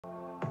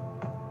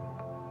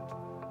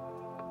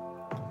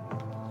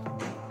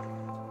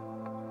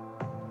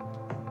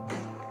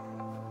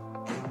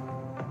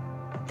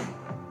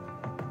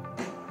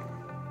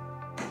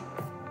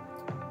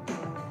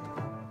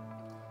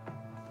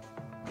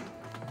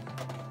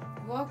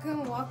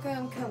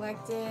Welcome,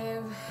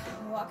 collective.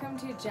 Welcome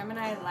to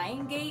Gemini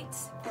Lion Gate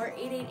Port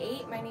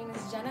 888. My name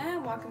is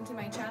Jenna. Welcome to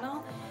my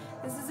channel.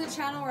 This is a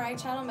channel where I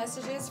channel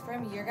messages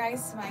from your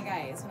guys to my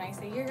guys. When I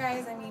say your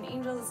guys, I mean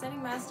angels,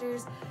 ascending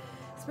masters,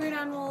 spirit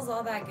animals,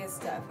 all that good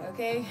stuff,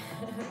 okay?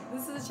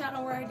 This is a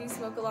channel where I do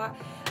smoke a lot,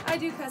 I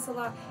do cuss a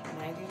lot,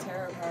 and I do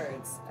tarot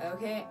cards,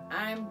 okay?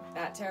 I'm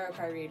that tarot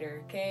card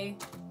reader, okay?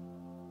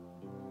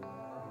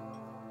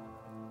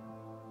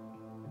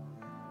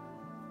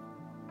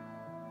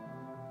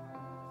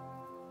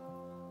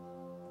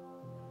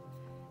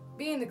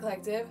 Being the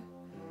collective,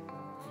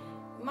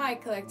 my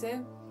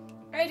collective,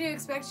 I do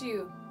expect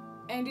you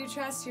and do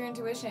trust your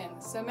intuition.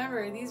 So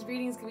remember, these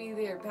readings can be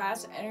either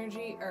past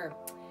energy or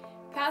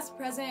past,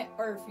 present,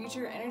 or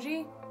future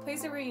energy.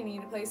 Place it where you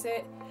need to place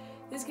it.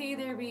 This can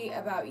either be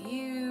about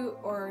you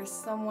or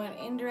someone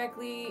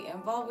indirectly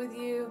involved with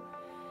you,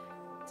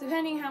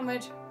 depending how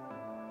much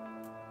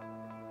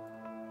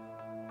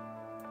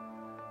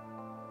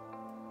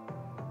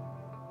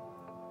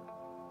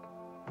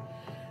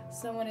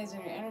someone is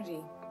in your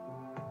energy.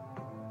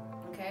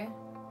 Okay?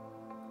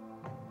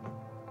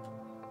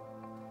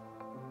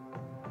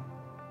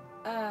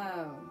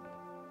 I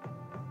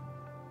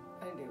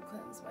do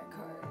cleanse my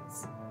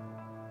cards.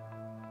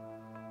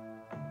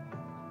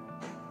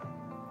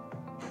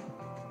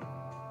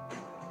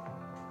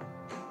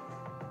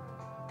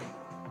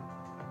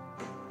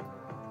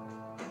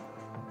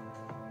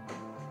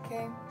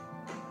 Okay?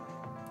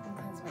 And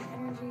cleanse my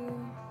energy,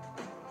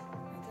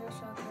 my throat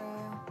chakra,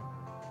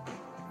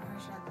 my heart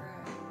chakra.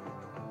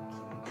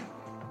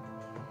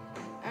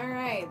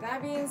 Alright,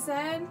 that being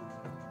said,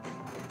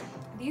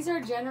 these are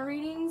general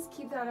readings,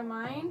 keep that in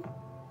mind.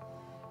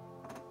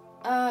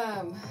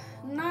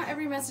 Not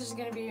every message is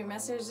going to be your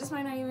message. This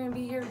might not even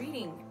be your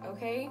reading,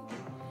 okay?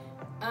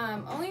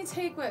 Only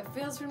take what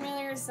feels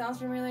familiar, sounds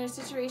familiar,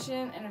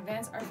 situation and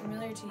events are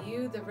familiar to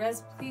you. The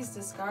rest, please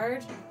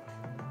discard,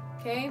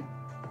 okay?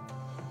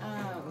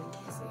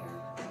 Let's see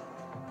here.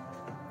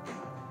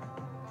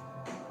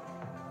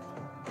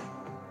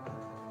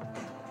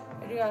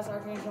 I do ask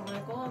Archangel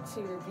Michael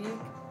to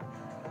rebuke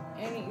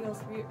any evil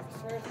spirit,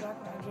 black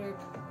magic,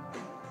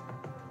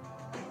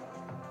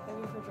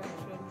 heavy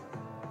projection.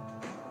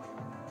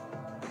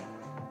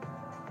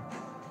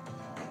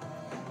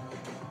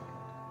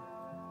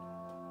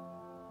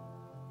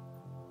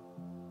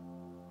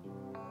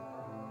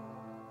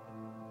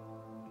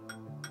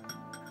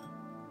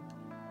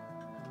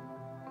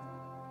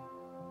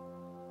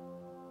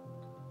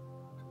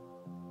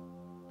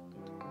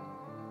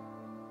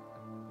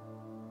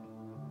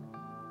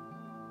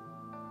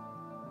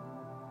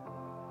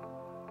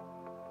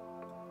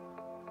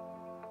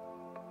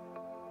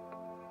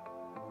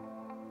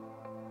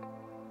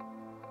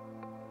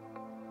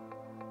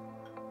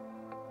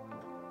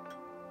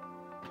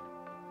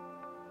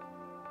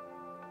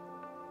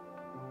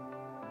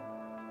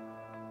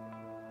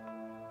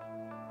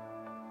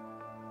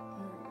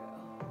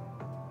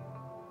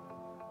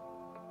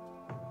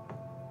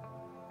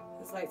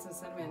 Light some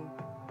cinnamon.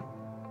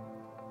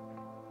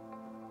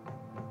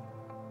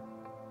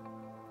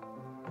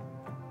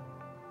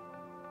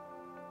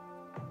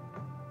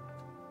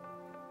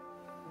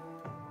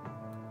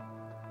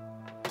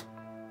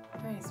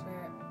 Alright,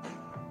 Spirit.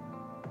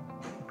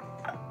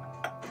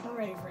 I'm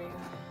ready for you.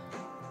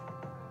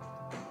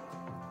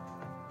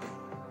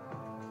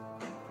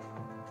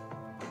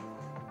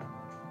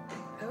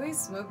 I always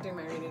smoke during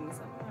my readings.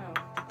 I don't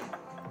know.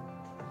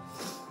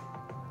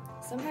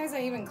 Sometimes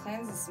I even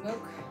cleanse the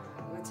smoke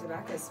with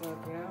tobacco smoke,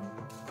 you know?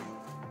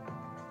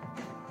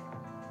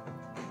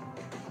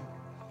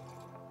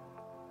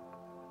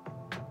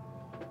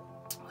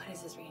 What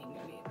is this reading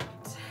gonna be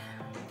about?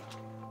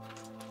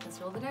 Let's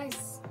roll the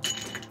dice.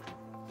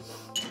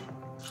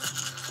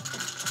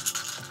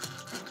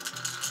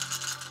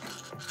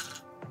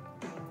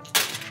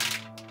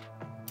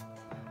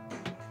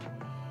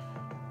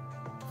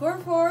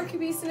 Four could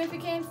be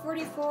significant.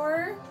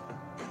 44.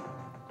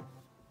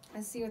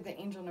 Let's see what the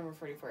angel number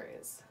 44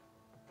 is.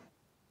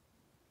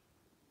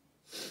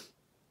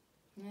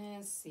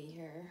 Let's see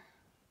here.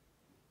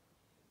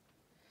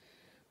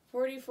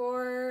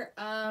 44.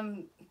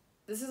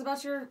 This is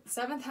about your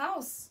 7th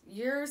house.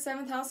 Your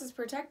 7th house is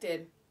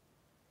protected.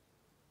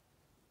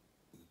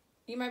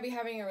 You might be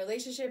having a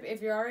relationship.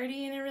 If you're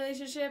already in a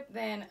relationship,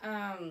 then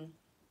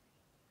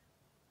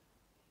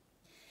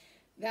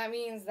that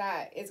means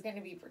that it's going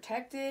to be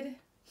protected.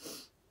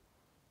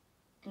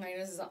 Right,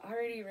 this is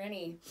already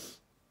ready.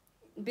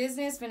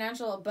 Business,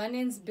 financial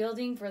abundance,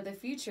 building for the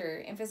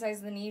future. Emphasize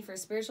the need for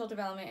spiritual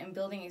development and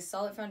building a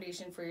solid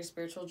foundation for your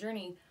spiritual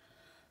journey.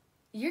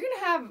 You're going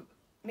to have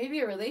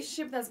maybe a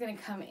relationship that's going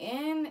to come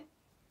in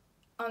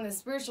on the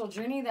spiritual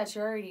journey that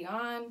you're already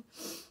on.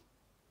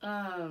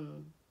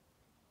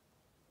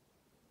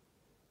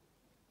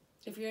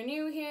 If you're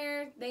new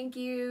here, thank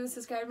you.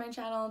 Subscribe to my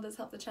channel. It does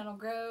help the channel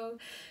grow.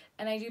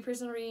 And I do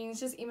personal readings.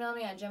 Just email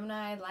me at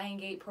Gemini Lion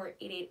Gate Port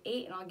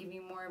 888 and I'll give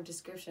you more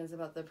descriptions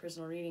about the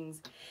personal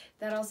readings.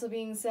 That also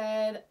being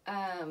said,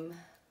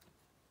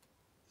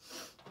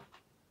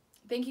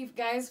 thank you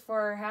guys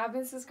for have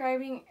been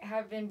subscribing,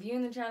 have been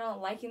viewing the channel,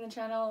 liking the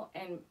channel,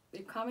 and the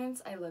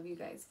comments. I love you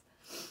guys.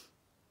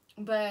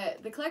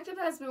 But the collective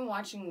has been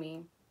watching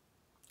me.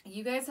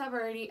 You guys have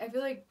already, I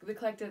feel like the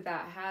collective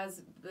that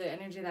has the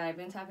energy that I've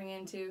been tapping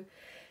into,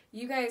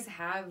 you guys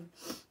have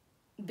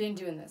been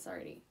doing this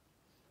already.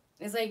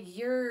 It's like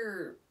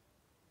you're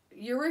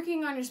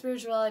working on your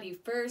spirituality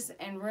first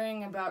and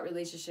worrying about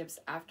relationships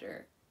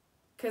after.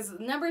 Because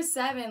number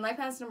 7, life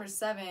path number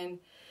 7,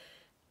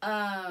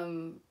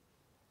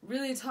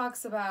 really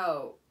talks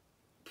about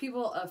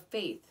people of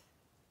faith.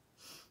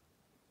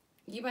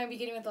 You might be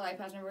getting with the life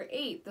path number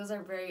 8. Those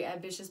are very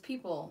ambitious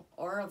people.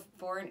 Or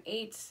 4 and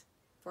 8.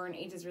 4 and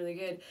 8 is really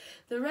good.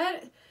 The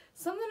red,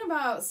 something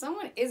about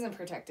someone isn't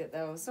protected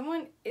though.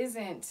 Someone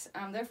isn't.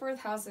 Their 4th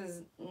house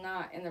is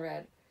not in the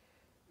red.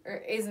 Or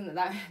isn't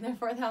that, their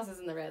 4th house is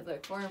in the red.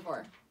 Look, 4 and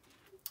 4.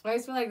 I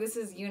always feel like this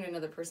is you and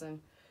another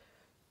person.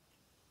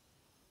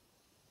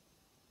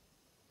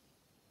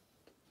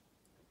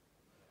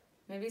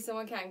 Maybe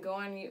someone can't go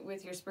on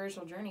with your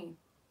spiritual journey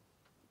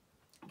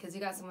because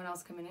you got someone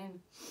else coming in.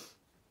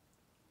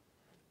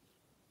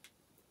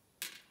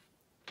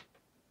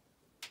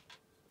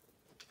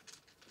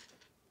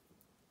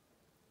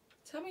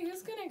 Tell me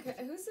who's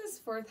this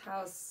 4th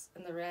house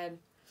in the red?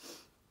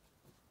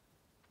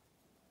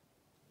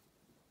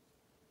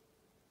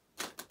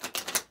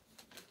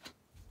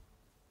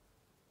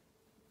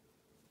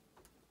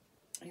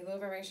 A low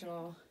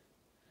vibrational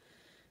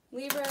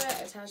Libra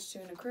attached to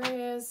an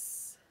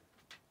Aquarius.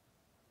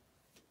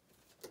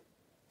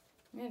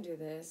 I'm gonna do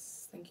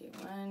this. Thank you.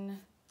 1,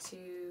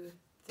 2,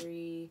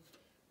 3,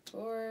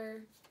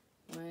 4.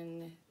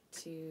 1,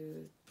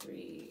 2,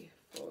 3,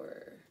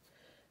 4.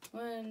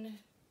 1,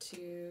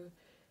 2,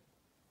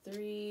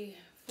 3,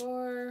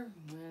 4.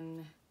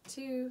 1,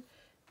 2,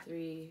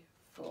 3,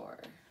 4.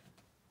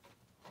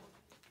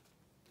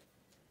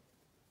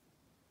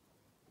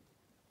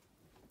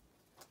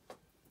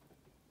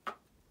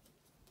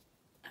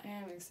 I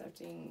am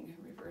accepting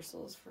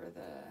reversals for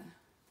the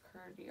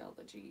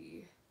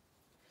cardiology.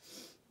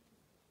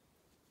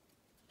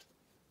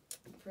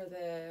 For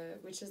the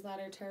Witch's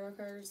Ladder Tarot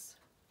cards,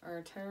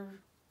 or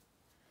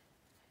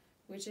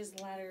Witch's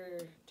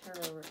Ladder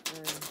Tarot, or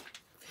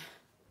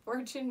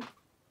Fortune,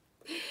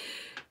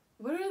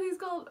 what are these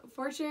called?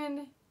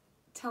 Fortune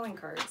telling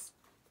cards.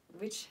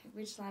 Witch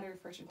Ladder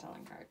Fortune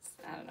telling cards.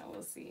 I don't know,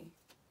 we'll see.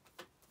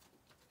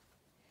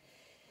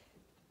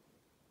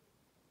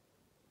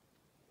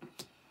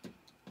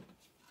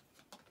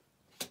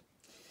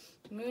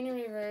 Moon in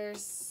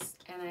reverse,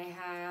 and I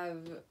have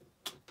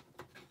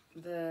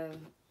the,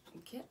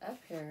 get up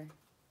here,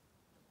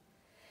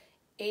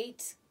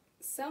 8.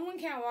 Someone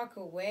can't walk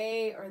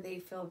away or they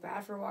feel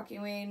bad for walking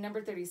away.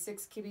 Number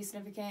 36 could be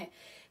significant.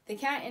 The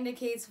cat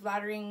indicates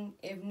flattering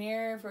if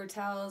near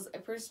foretells a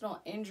personal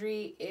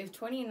injury. If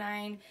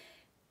 29,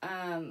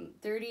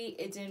 30,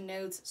 it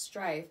denotes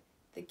strife.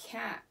 The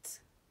cat,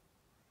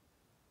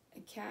 a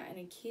cat and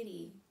a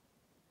kitty.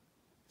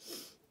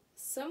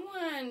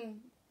 Someone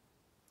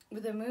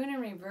with the moon in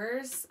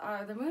reverse,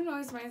 the moon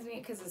always reminds me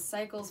because it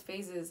cycles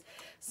phases.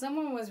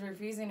 Someone was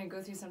refusing to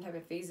go through some type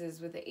of phases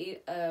with the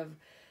 8 of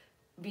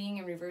being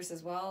in reverse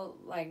as well,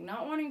 like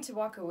not wanting to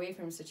walk away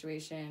from a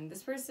situation.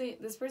 This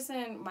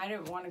person might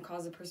have wanted to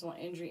cause a personal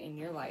injury in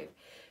your life,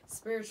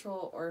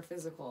 spiritual or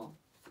physical.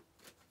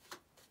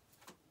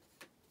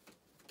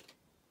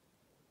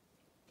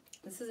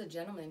 This is a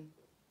gentleman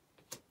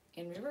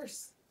in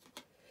reverse,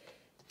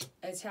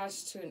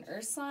 attached to an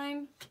earth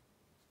sign.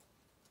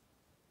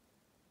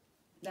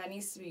 That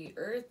needs to be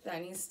earth, that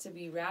needs to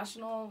be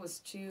rational, was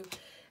to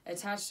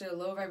attached to a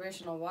low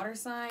vibrational water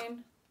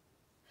sign.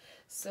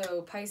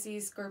 So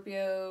Pisces,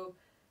 Scorpio,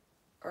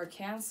 or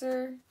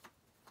Cancer.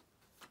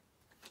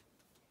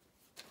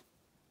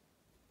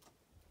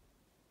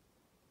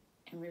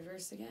 And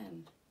reverse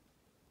again.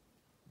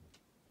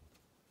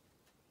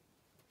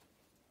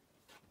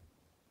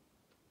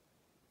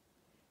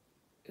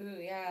 Ooh,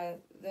 yeah.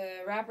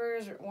 The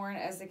rappers warn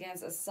us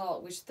against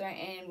assault, which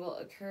threaten will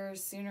occur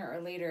sooner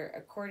or later,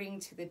 according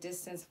to the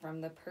distance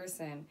from the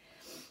person.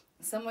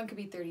 Someone could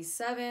be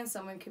 37,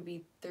 someone could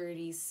be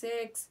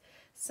 36.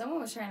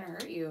 Someone was trying to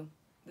hurt you.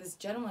 This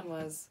gentleman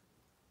was.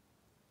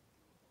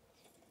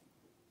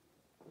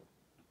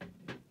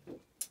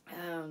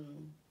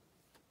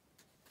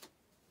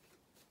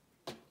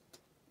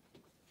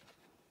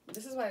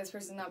 This is why this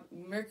person, not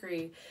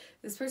Mercury.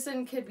 This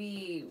person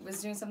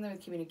was doing something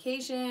with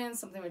communication,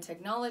 something with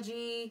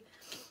technology.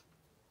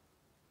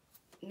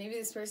 Maybe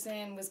this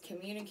person was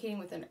communicating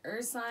with an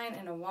earth sign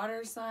and a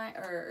water sign,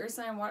 or earth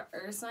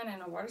sign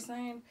and a water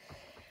sign.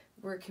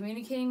 We're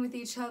communicating with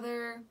each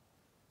other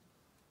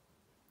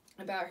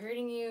about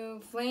hurting you.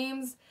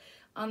 Flames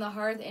on the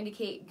hearth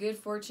indicate good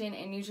fortune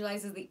and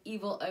neutralizes the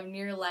evil of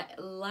near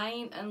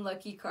lying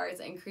unlucky cards,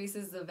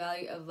 increases the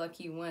value of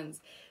lucky ones.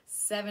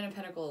 7 of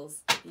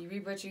Pentacles. You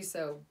reap what you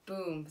sow.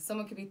 Boom.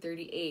 Someone could be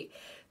 38.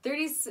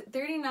 30,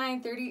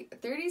 39, 30,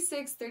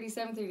 36,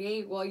 37,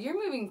 38. Well,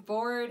 you're moving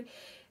forward.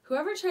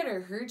 Whoever tried to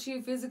hurt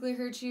you, physically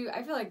hurt you,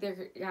 I feel like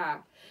they're, yeah.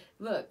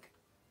 Look,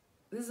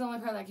 This is the only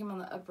card that came on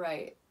the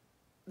upright.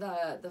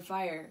 The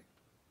fire.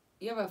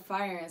 You have a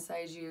fire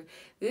inside you.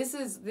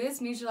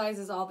 This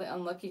neutralizes all the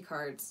unlucky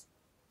cards.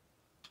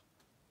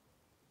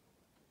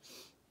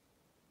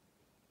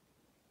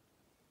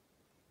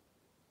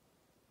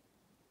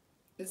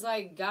 It's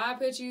like God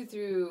put you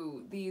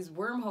through these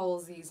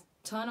wormholes, these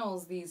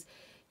tunnels, these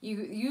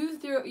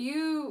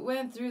you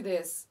went through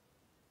this,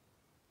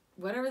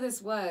 whatever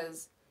this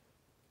was,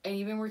 and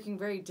you've been working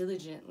very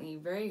diligently,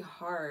 very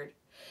hard,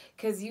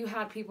 because you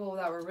had people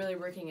that were really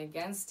working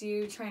against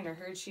you, trying to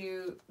hurt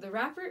you.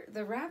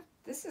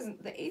 This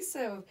isn't the Ace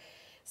of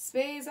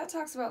Spades. That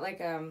talks about like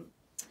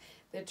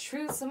the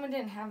truth. Someone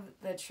didn't have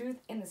the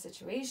truth in the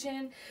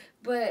situation,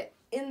 but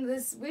in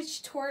this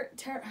Witch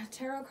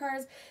tarot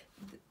cards,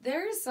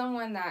 there's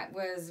someone that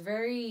was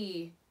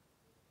very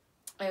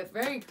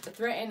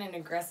threatened and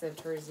aggressive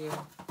towards you.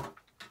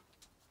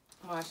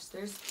 Watch,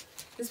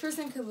 this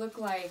person could look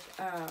like,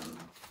 do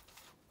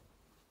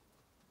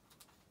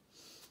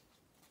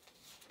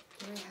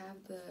I have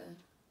the,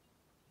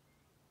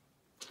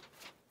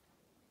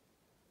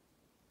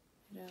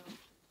 no.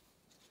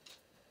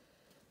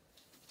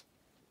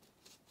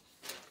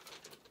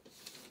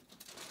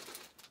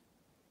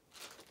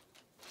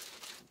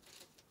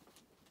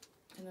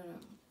 I don't know.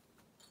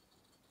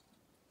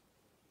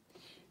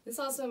 This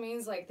also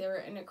means like they were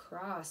in a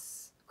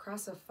cross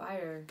of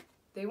fire.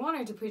 They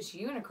wanted to put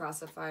you in a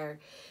cross of fire.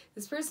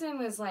 This person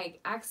was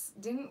like,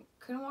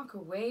 couldn't walk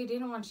away,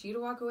 didn't want you to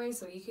walk away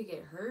so you could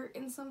get hurt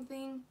in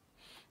something.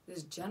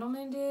 This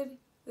gentleman did.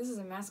 This is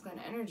a masculine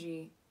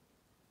energy.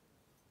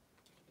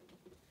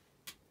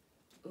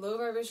 Low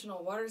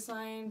vibrational water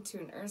sign to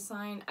an earth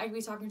sign. I could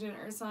be talking to an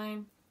earth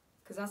sign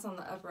because that's on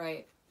the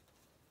upright.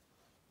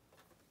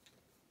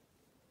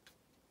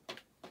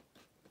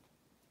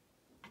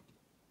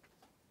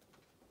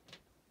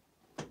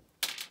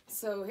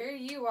 So here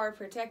you are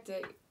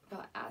protected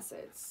by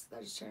assets.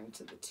 That just turned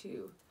to the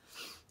 2.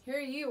 Here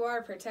you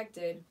are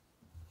protected.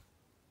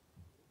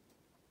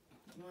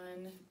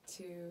 1,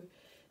 2,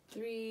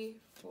 3,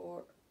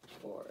 4,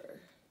 4.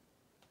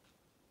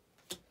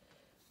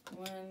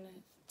 1,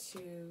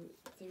 2,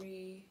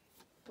 3,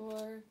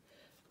 4.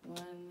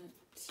 1,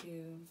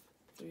 2,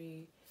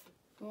 3,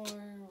 4.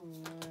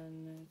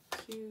 1,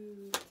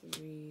 2,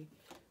 3,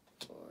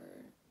 4.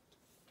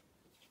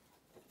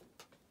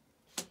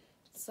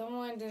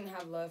 Someone didn't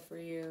have love for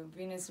you.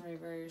 Venus in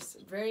reverse.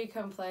 Very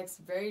complex,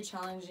 very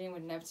challenging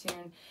with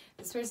Neptune.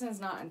 This person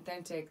is not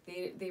authentic.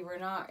 They were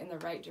not in the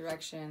right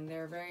direction.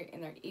 They're very in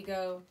their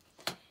ego.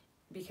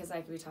 Because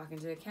I could be talking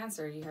to a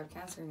Cancer. You have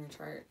Cancer in your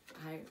chart.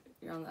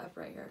 You're on the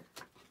upright here.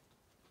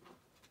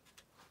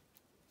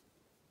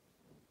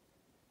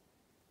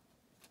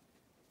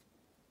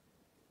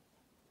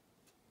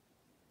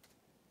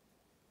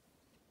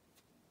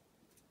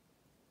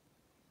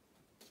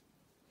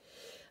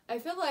 I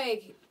feel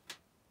like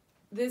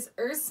this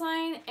earth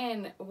sign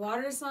and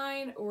water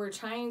sign were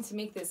trying to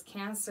make this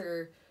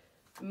Cancer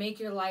make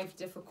your life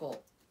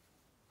difficult.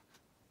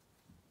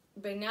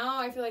 But now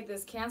I feel like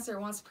this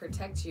Cancer wants to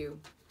protect you.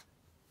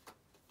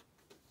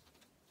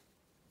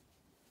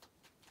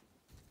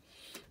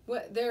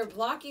 What they're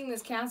blocking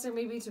this Cancer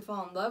maybe to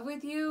fall in love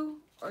with you,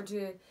 or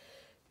to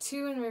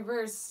 2 in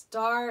reverse.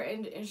 Star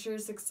and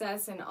ensures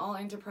success in all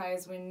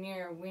enterprise when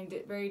near, when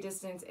very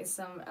distant is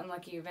some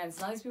unlucky events.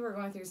 Now these people are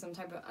going through some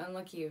type of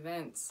unlucky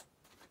events.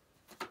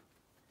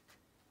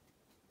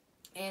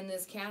 And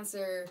this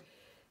Cancer,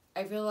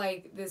 I feel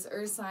like this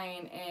earth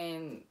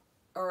sign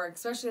or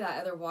especially that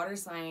other water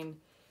sign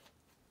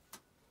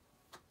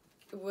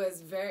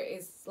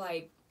it's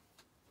like,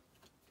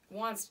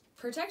 wants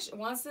protection,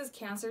 wants this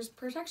Cancer's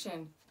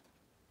protection.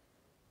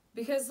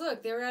 Because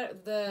look, they were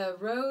at the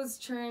roads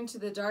turned to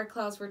the dark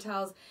clouds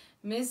foretells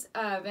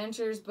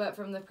misadventures, but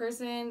from the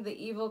person, the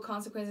evil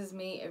consequences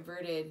may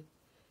averted.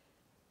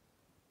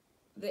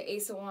 The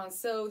Ace of Wands.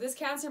 So this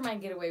Cancer might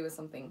get away with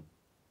something.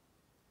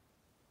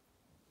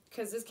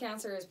 Because this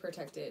Cancer is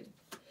protected.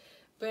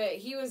 But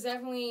he was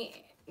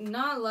definitely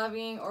not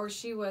loving, or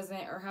she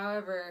wasn't, or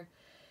however.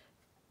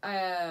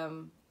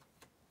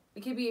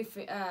 It could be,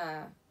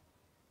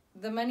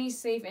 the money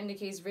safe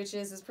indicates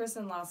riches. This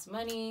person lost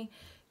money,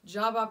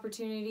 job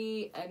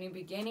opportunity, a new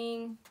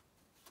beginning.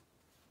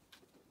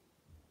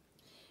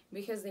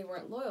 Because they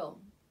weren't loyal.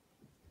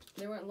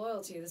 They weren't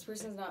loyal to you. This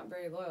person's not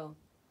very loyal.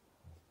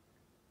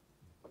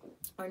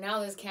 Or now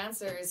this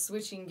Cancer is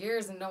switching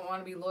gears and don't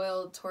want to be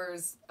loyal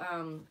towards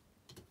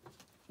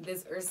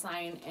this earth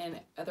sign and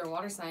other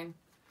water sign.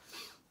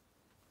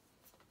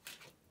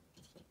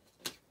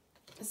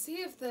 Let's see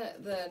if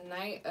the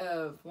Knight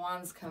of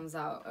Wands comes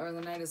out, or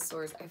the Knight of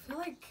Swords. I feel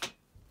like,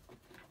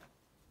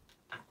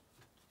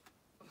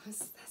 what's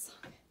that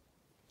song?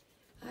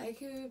 I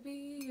could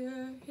be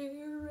your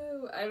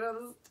hero. I know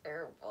this is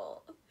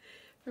terrible.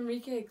 From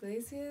Enrique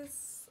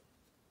Iglesias.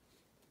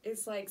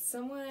 It's like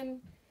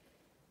someone,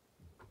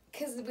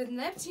 because with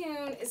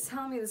Neptune, it's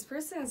telling me this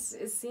person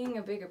is seeing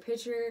a bigger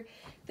picture.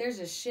 There's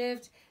a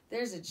shift.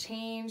 There's a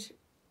change.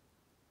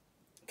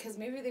 Because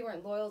maybe they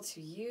weren't loyal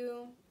to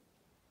you.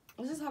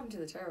 Let's just hop into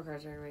the tarot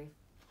cards right away.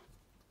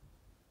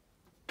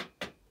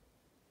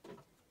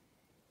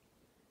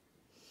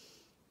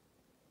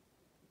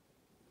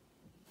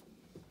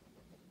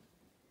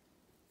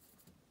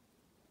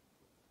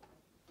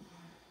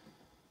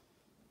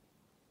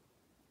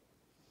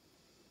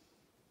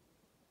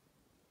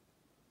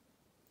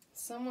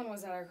 someone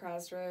was at a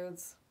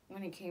crossroads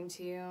when it came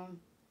to you.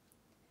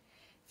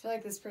 I feel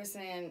like this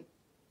person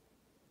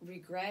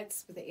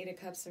regrets with the Eight of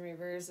Cups in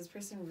reverse. This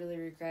person really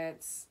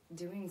regrets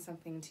doing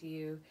something to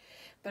you.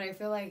 But I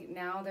feel like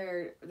now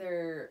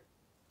they're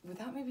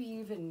without maybe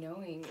even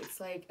knowing,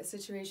 it's like a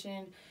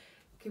situation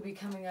could be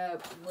coming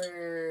up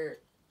where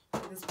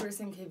this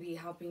person could be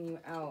helping you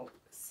out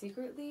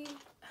secretly.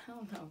 I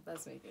don't know if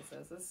that's making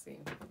sense. Let's see.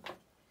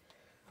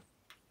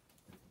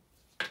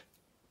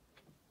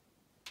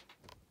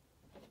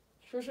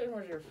 This person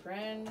was your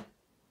friend,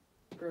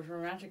 was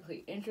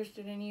romantically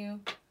interested in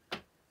you.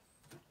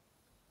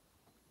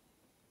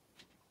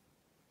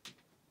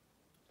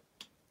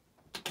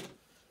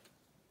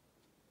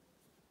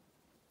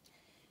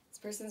 This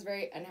person's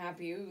very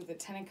unhappy. Ooh, the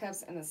Ten of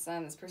Cups and the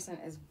Sun. This person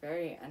is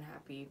very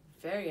unhappy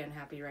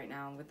right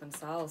now with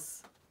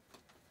themselves.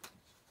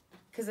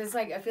 Because it's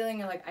like a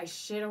feeling of like, I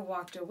should have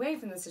walked away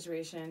from the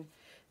situation.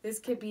 This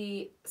could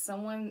be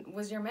someone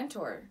was your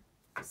mentor.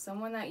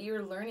 Someone that you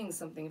were learning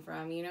something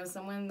from. You know,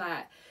 someone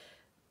that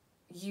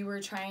you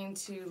were trying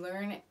to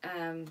learn,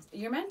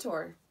 your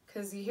mentor.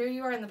 Because here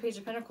you are in the Page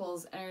of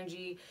Pentacles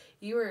energy.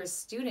 You were a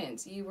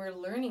student. You were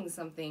learning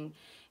something.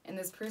 And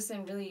this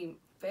person really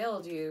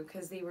failed you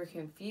because they were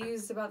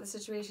confused about the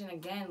situation.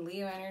 Again,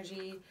 Leo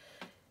energy.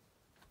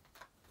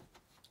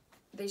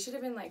 They should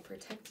have been like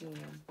protecting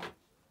you.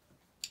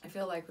 I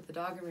feel like with the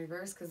Dog in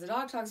reverse, because the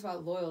dog talks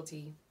about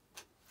loyalty.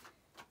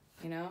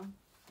 You know?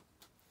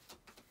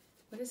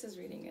 What is this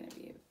reading going to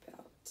be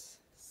about?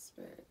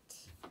 Spirit.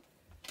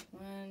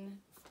 1,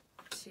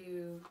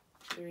 2,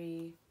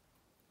 3,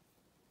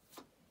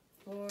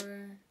 4. 1,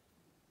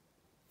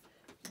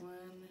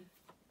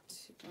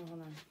 2. Oh,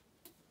 hold on.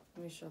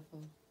 Let me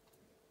shuffle.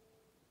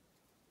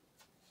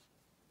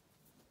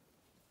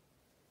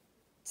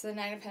 So the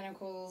Nine of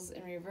Pentacles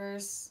in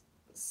reverse,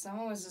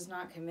 someone was just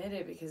not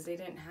committed because they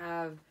didn't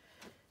have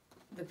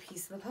the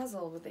piece of the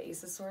puzzle with the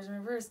Ace of Swords in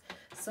reverse.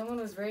 Someone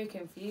was very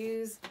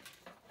confused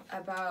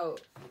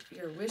about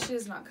your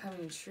wishes not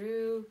coming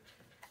true.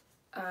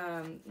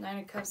 Nine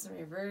of Cups in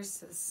reverse,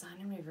 the Sun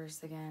in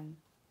reverse again.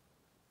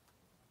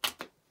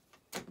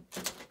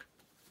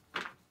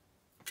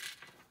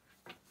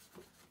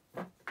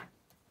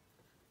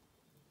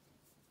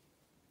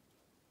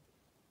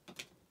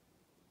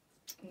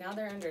 Now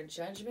they're under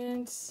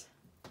judgment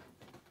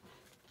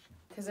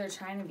because they're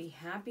trying to be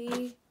happy.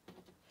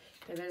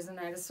 Okay, there's the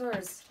Knight of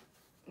Swords.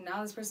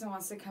 Now this person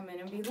wants to come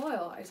in and be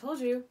loyal. I told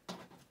you.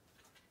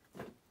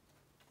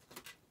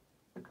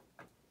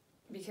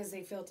 Because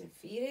they feel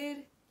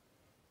defeated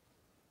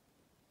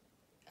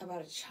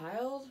about a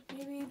child,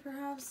 maybe,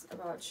 perhaps,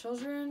 about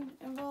children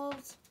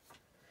involved.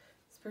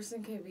 This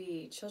person could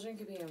be, children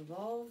could be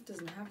involved,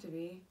 doesn't have to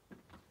be.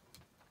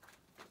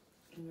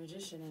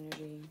 Magician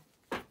energy.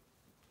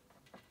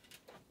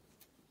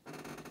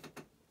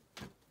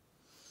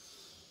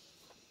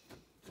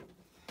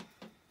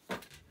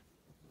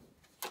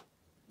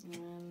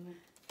 One,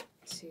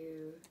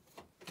 2,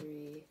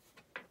 3,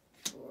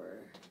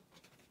 4.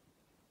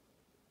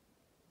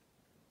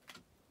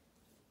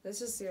 Let's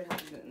just see what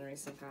happened in the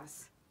recent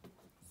past.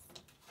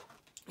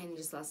 And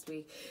just last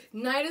week.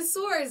 Knight of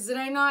Swords. Did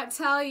I not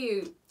tell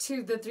you?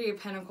 To the Three of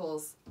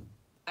Pentacles.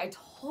 I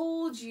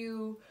told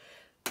you.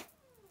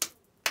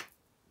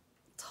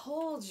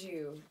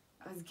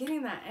 I was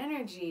getting that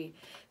energy.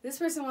 This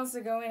person wants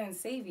to go in and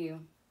save you.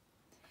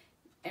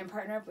 And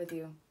partner up with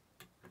you.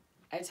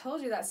 I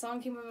told you that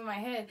song came up in my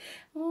head.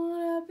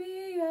 Wanna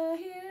be a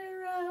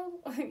hero.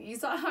 You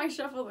saw how I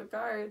shuffled the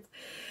cards.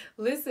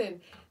 Listen,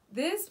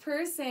 this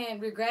person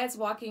regrets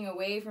walking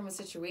away from a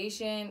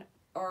situation,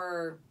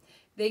 or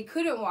they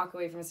couldn't walk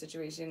away from a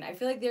situation. I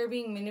feel like they're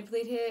being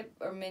manipulated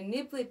or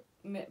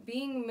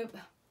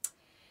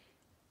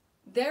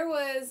there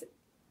was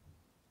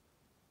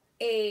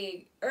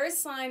a earth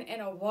sign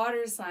and a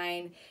water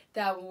sign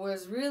that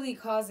was really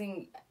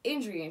causing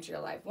injury into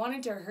your life,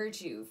 wanted to hurt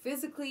you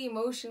physically,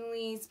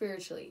 emotionally,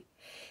 spiritually.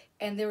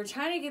 And they were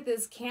trying to get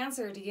this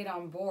Cancer to get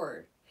on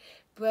board.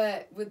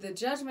 But with the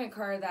Judgment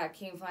card that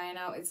came flying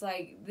out, it's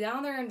like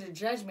now they're under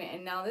judgment,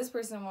 and now this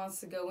person wants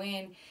to go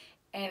in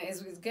and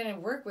is going to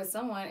work with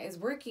someone, is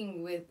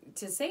working with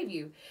to save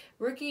you.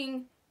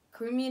 Working,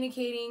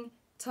 communicating,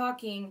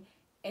 talking,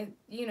 and,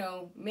 you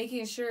know,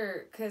 making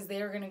sure, because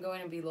they're going to go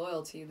in and be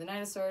loyal to you. The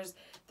Knight of Swords,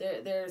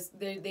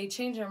 they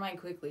changed their mind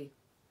quickly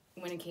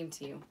when it came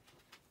to you.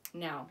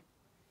 Now,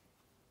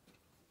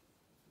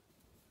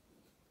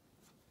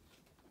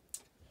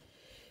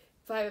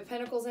 Five of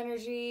Pentacles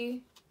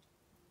energy,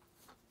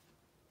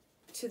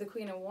 to the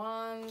Queen of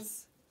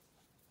Wands,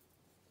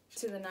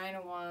 to the Nine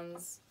of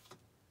Wands,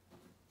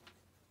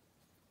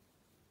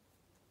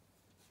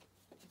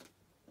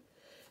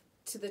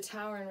 to the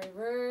Tower in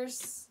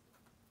reverse,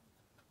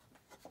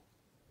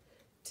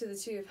 to the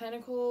Two of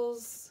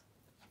Pentacles,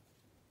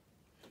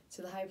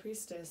 to the High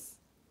Priestess.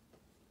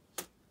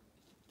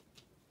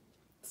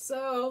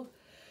 So,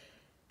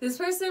 this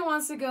person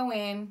wants to go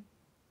in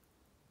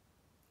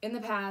the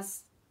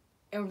past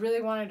and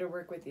really wanted to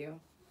work with you.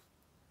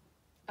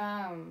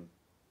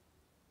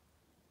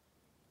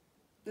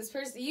 This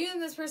person, you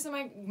and this person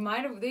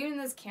might have, even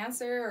this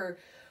Cancer or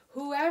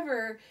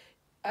whoever,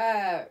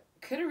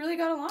 could have really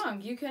got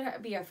along. You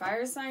could be a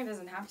fire sign,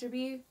 doesn't have to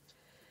be.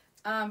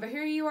 But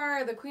here you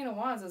are, the Queen of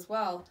Wands as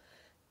well.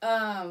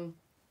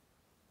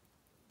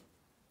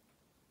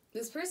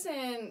 This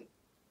person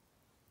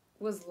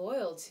was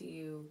loyal to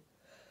you,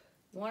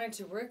 wanted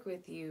to work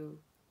with you,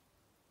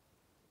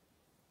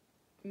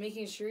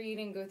 making sure you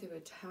didn't go through a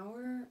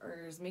tower,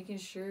 or is making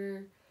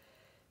sure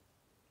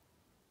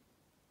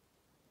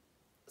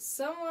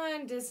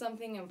someone did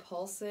something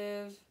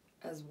impulsive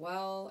as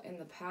well in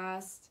the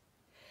past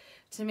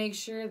to make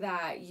sure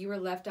that you were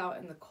left out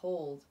in the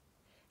cold.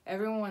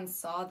 Everyone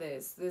saw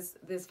this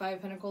Five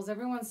of Pentacles.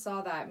 Everyone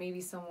saw that maybe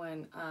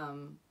someone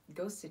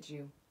ghosted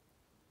you,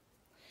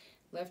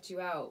 left you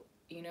out.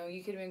 You know,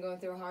 you could have been going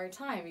through a hard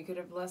time. You could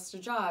have lost a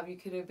job. You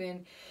could have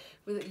been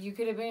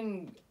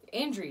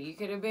injury. You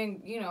could have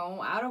been, you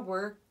know, out of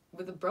work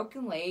with a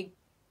broken leg,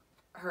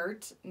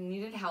 hurt,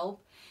 needed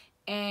help,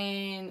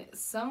 and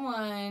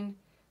someone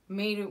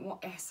made it.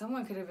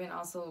 Someone could have been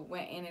also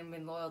went in and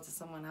been loyal to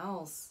someone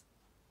else.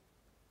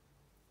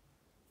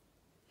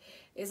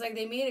 It's like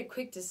they made a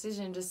quick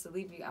decision just to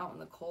leave you out in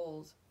the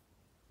cold.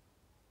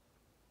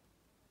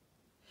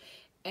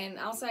 And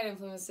outside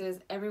influences,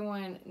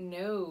 everyone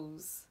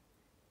knows.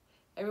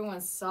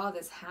 Everyone saw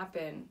this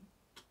happen.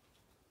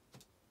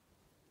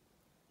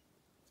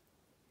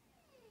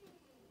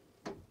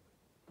 I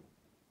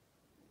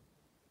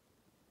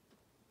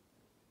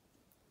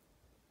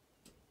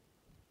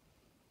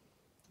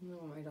don't know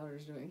what my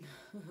daughter's doing.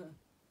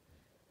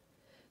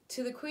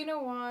 To the Queen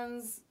of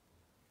Wands,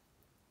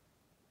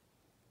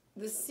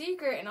 the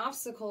secret and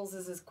obstacles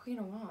is this Queen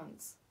of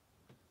Wands.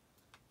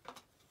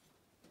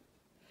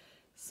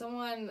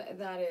 Someone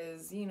that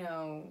is, you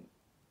know,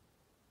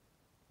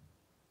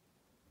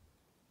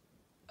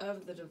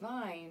 of the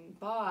divine,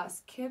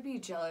 boss, could be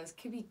jealous,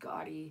 could be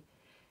gaudy,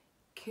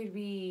 could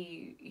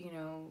be, you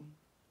know,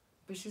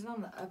 but she's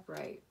on the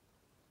upright.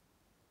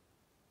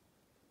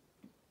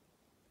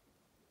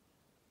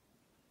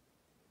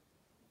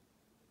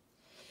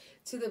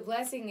 To the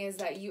blessing is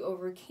that you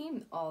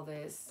overcame all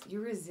this.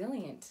 You're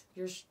resilient.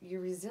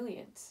 You're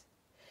resilient.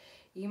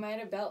 You might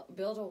have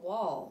built a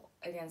wall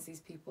against these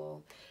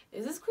people.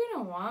 Is this Queen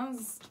of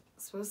Wands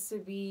supposed to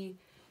be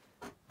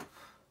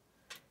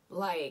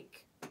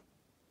like...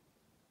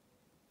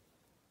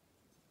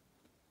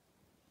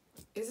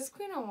 Is this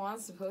Queen of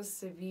Wands supposed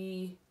to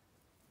be...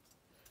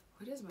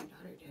 What is my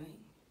daughter doing?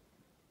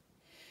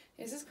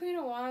 Is this Queen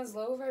of Wands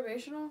low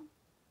vibrational?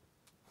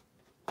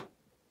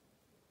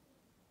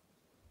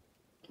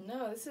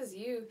 No, this is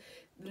you.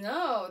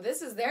 No,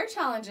 this is their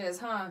challenges,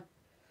 huh?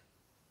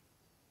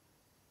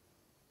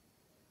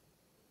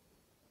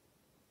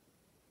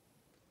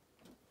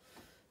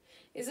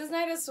 Is this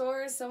Knight of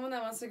Swords someone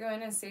that wants to go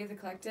in and save the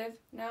collective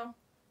now?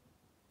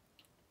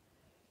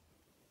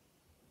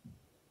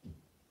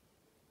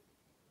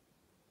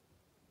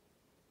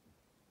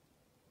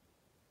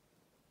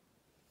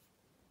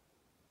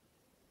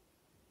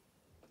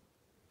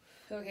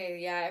 Okay,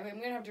 yeah, I'm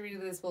going to have to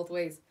read this both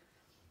ways.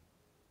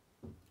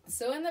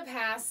 So in the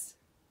past,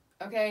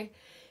 okay,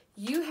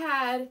 you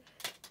had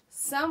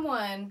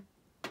someone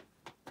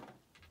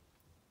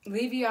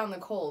leave you out in the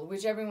cold,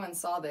 which everyone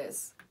saw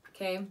this,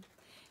 okay?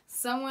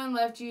 Someone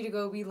left you to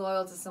go be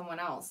loyal to someone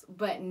else.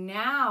 But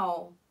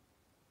now,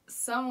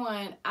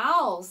 someone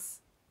else,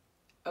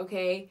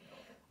 okay,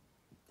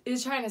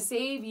 is trying to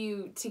save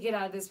you to get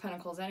out of this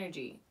Pentacles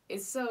energy.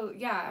 It's so,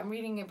 yeah, I'm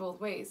reading it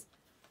both ways.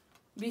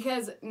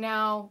 Because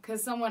now,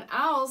 because someone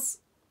else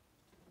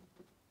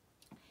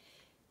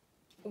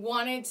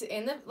wanted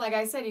to, like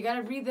I said, you got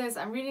to read this.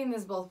 I'm reading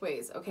this both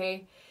ways,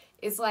 okay?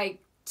 It's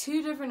like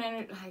two different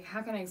energies. Like,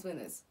 how can I explain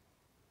this?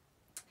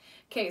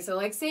 Okay, so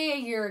like say a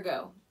year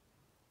ago,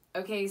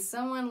 okay,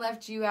 someone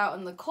left you out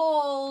in the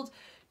cold,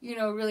 you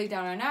know, really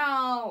down and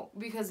out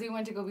because they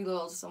went to go be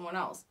loyal to someone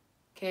else,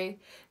 okay?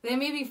 Then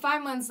maybe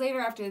 5 months later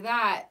after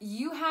that,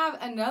 you have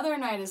another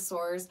Knight of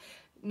Swords,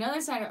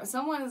 another sign.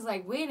 Someone is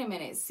like, wait a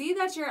minute, see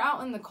that you're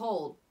out in the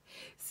cold.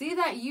 See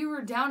that you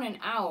were down and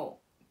out.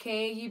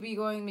 Okay, you'd be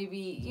going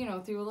maybe, you know,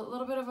 through a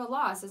little bit of a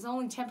loss. It's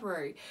only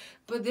temporary.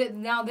 But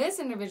now this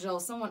individual,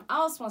 someone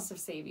else wants to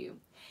save you.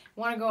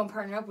 Want to go and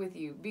partner up with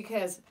you.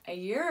 Because a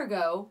year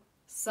ago,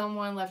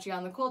 someone left you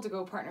on the cold to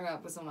go partner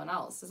up with someone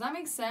else. Does that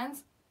make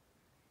sense?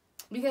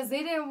 Because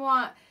they didn't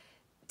want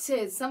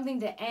something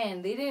to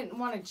end. They didn't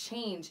want to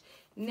change.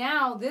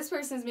 Now, this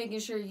person's making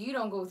sure you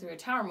don't go through a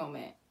tower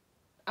moment.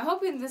 I'm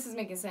hoping this is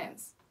making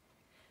sense.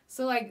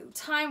 So, like,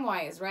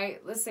 time-wise,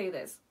 right? Let's say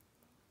this.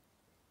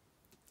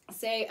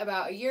 Say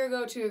about a year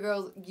ago, 2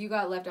 girls, you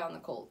got left out in the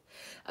cold.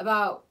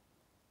 About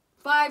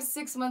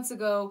 5-6 months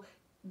ago,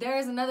 there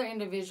is another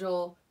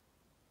individual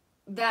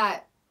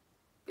that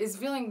is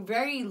feeling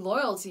very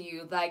loyal to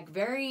you. Like,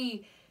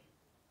 very...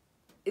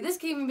 This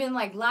could even been,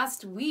 like,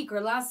 last week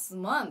or last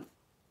month.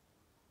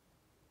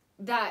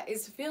 That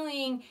is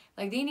feeling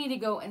like they need to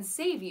go and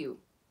save you.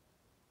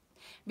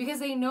 Because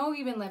they know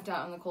you've been left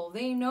out in the cold.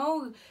 They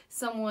know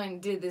someone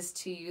did this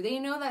to you. They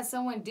know that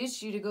someone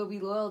ditched you to go be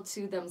loyal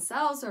to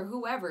themselves or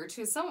whoever.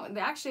 To someone.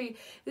 Actually,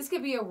 this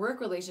could be a work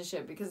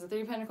relationship because the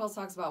Three of Pentacles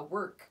talks about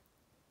work.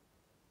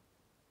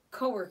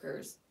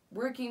 Co-workers.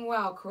 Working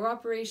well.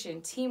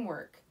 Cooperation.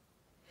 Teamwork.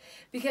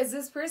 Because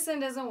this person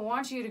doesn't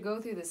want you to go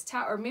through this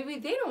tower. Or maybe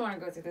they don't want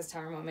to go through this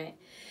tower moment.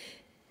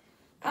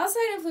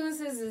 Outside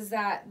influences is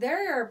that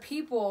there are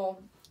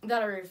people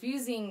that are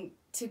refusing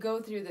to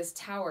go through this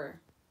tower.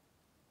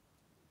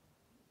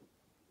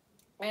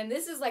 And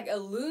this is like a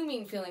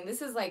looming feeling.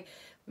 This is like,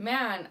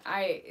 man,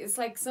 it's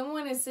like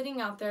someone is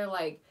sitting out there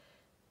like,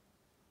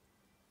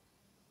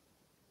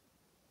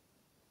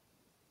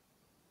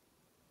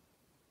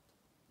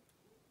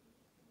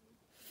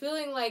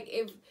 feeling like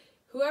if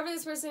whoever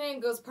this person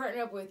is goes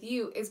partner up with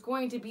you, it's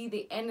going to be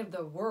the end of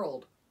the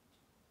world.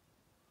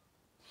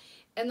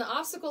 And the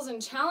obstacles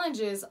and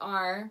challenges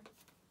are,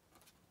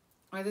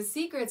 or the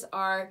secrets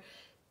are,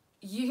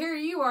 here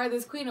you are,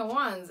 this Queen of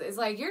Wands. It's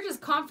like you're just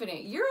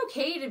confident. You're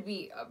okay to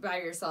be by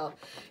yourself.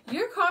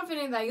 You're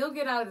confident that you'll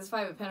get out of this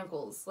Five of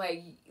Pentacles.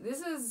 Like, this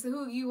is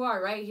who you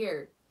are right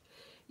here.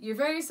 You're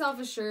very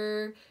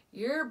self-assured.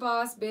 You're a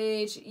boss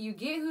bitch. You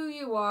get who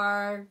you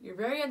are. You're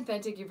very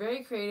authentic. You're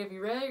very creative.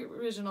 You're very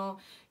original.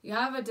 You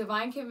have a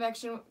divine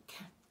connection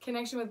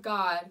with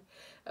God.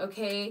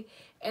 Okay?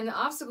 And the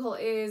obstacle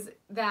is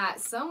that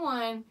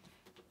someone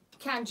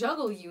can't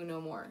juggle you no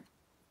more.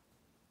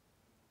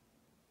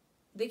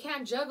 They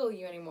can't juggle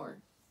you anymore.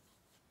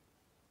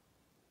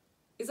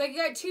 It's like you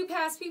got two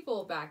past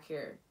people back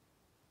here.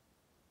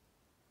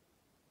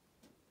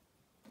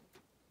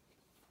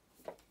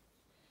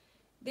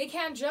 They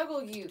can't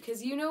juggle you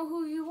because you know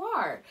who you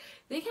are.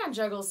 They can't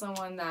juggle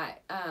someone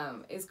that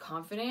is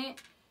confident.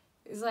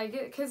 It's like,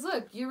 because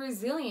look, you're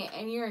resilient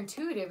and you're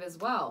intuitive as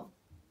well.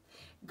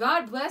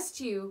 God blessed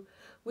you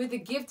with the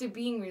gift of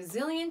being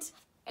resilient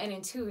and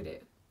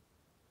intuitive.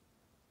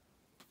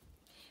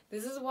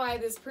 This is why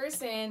this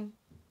person,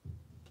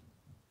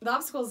 the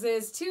obstacles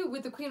is too,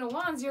 with the Queen of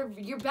Wands,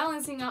 you're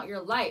balancing out your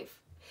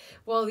life.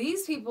 Well,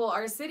 these people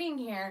are sitting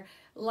here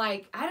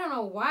like, I don't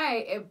know why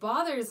it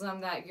bothers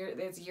them that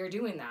you're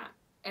doing that.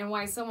 And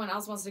why someone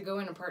else wants to go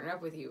in and partner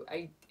up with you.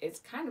 It's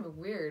kind of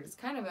weird. It's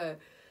kind of a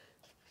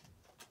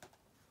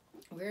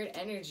weird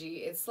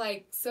energy. It's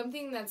like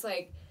something that's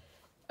like,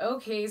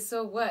 okay,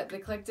 so what? The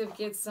collective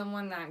gets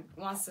someone that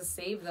wants to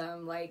save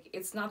them. Like,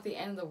 it's not the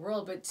end of the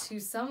world, but to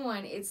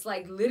someone, it's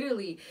like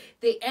literally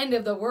the end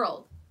of the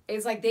world.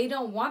 It's like they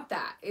don't want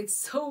that. It's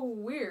so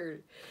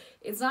weird.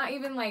 It's not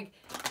even like,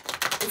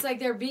 it's like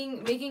they're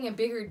making a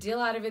bigger deal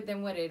out of it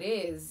than what it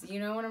is. You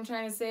know what I'm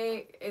trying to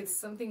say? It's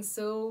something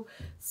so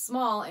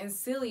small and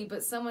silly,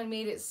 but someone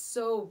made it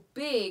so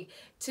big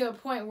to a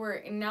point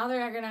where now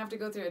they're going to have to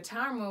go through a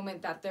tower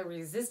moment that they're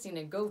resisting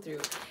to go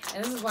through.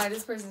 And this is why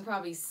this person's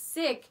probably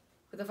sick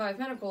with the Five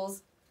of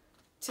Pentacles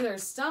to their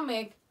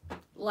stomach,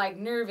 like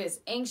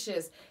nervous,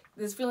 anxious,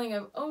 this feeling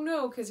of, oh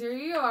no, because here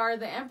you are,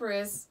 the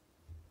Empress.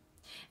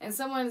 And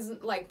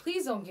someone's like,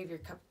 please don't give your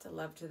cup to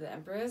love to the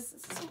Empress.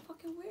 It's so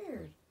fucking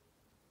weird.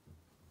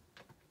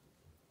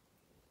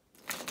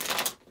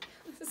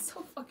 This is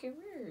so fucking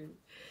weird.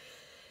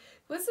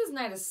 What's this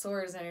Knight of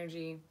Swords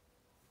energy?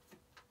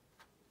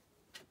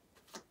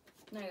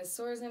 Knight of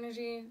Swords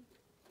energy.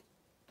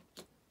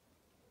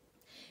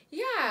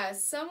 Yeah,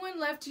 someone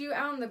left you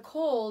out in the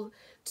cold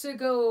to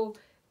go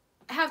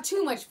have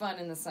too much fun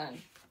in the sun.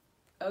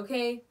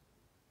 Okay?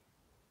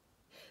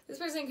 This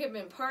person could have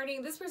been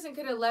partying. This person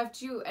could have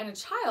left you and a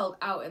child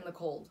out in the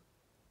cold.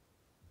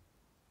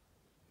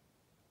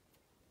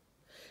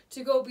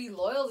 To go be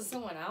loyal to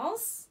someone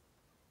else?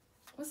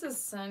 What's the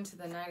Sun to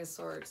the Knight of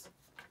Swords?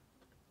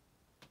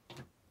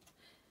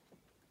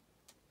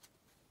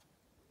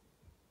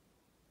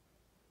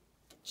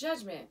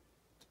 Judgment.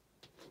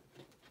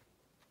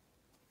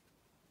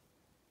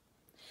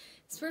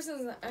 This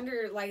person's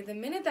under, like, the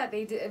minute that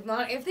they did,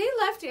 if they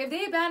left, if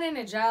they abandoned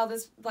a child,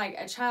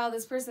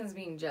 this person's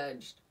being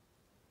judged.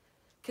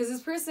 Because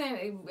this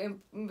person,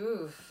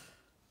 oof.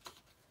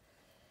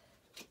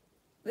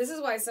 This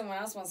is why someone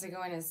else wants to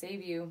go in and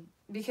save you.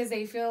 Because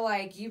they feel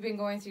like you've been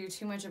going through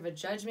too much of a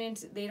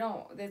judgment. They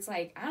don't, it's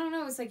like, I don't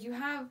know, it's like you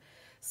have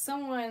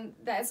someone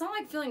that, it's not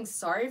like feeling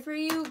sorry for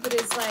you, but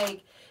it's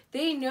like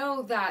they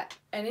know that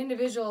an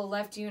individual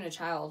left you and a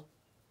child.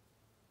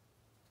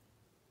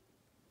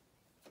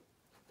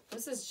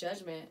 What's this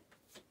Judgment?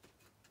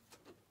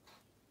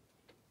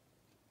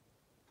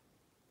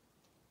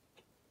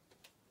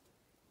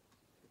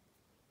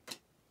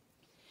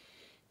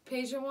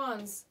 Page of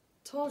Wands.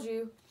 Told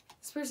you.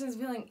 This person's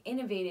feeling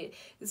innovated.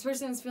 This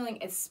person's feeling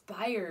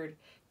inspired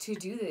to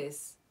do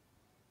this.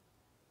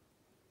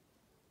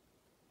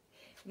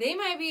 They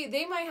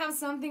might have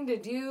something to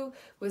do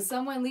with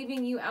someone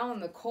leaving you out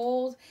in the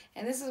cold,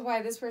 and this is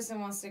why this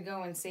person wants to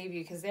go and save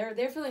you, because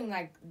they're feeling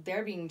like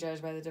they're being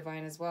judged by the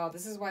divine as well.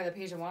 This is why the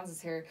Page of Wands is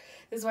here.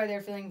 This is why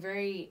they're feeling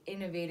very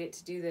innovated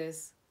to do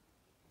this.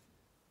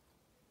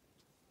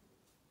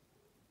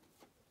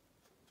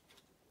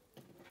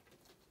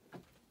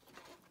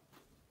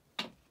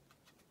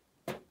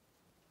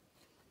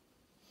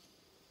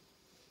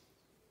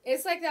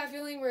 It's like that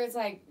feeling where it's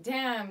like,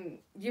 damn,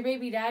 your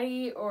baby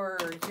daddy or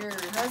your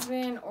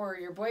husband or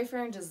your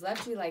boyfriend just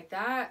left you like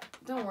that.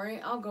 Don't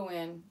worry, I'll go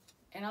in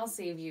and I'll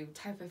save you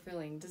type of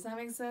feeling. Does that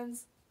make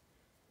sense?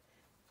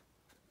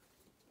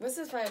 What's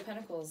this Five of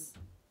Pentacles?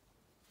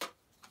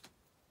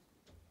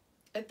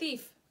 A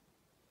thief.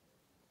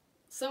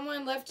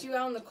 Someone left you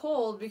out in the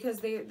cold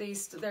because they're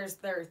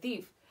a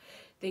thief.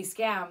 They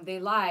scam, they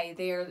lie,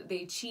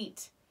 they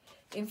cheat.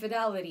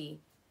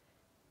 Infidelity.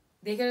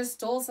 They could have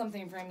stole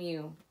something from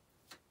you.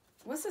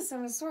 What's the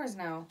Seven of Swords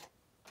now?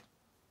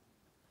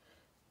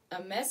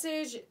 A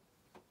message.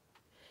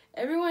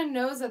 Everyone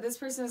knows that this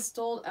person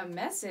stole a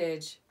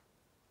message.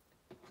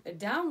 A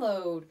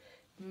download.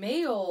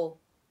 Mail.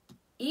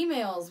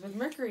 Emails with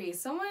Mercury.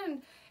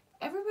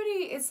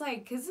 Everybody, it's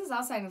like, because this is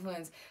outside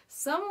influence.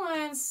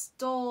 Someone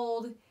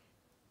stole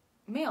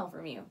mail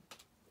from you.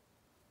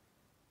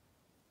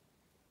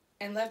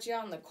 And left you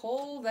out in the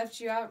cold, left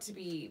you out to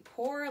be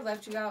poor,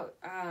 left you out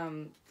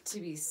to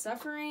be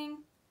suffering,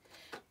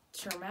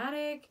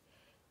 traumatic,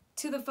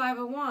 to the Five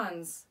of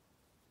Wands.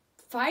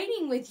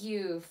 Fighting with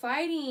you,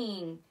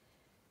 fighting.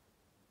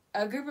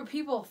 A group of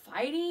people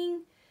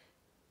fighting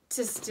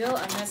to steal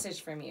a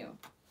message from you.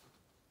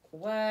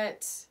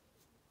 What?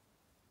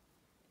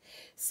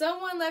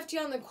 Someone left you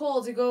on the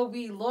cold to go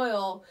be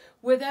loyal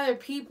with other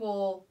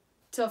people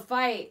to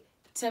fight,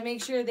 to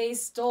make sure they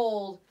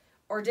stole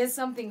or did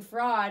something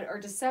fraud or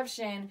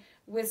deception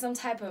with some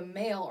type of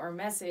mail or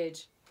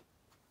message.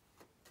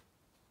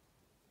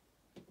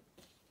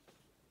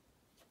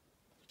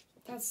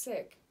 That's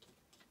sick.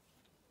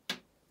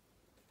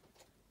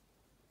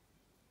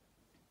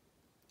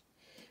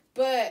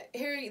 But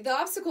here, the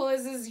obstacle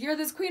is you're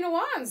this Queen of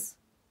Wands.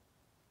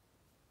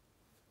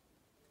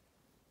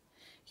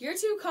 You're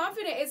too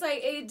confident. It's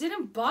like, it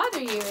didn't bother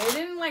you. It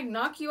didn't like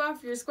knock you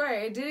off your square.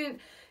 It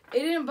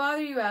didn't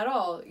bother you at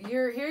all.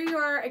 Here you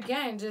are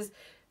again, just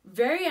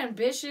very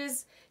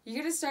ambitious. You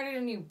could have started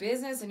a new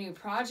business, a new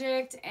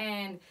project,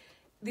 and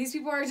these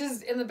people are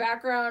just in the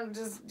background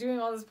just doing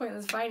all this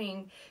pointless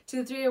fighting. To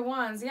the Three of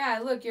Wands, yeah,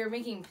 look, you're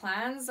making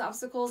plans.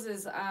 Obstacles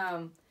is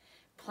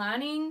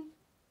planning,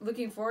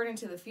 looking forward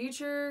into the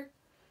future.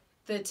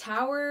 The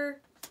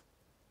Tower,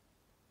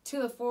 to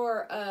the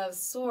Four of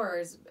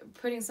Swords,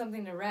 putting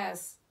something to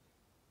rest.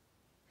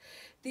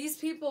 These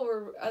people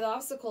were, the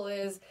obstacle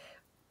is,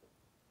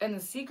 and the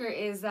secret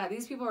is that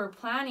these people are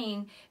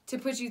planning to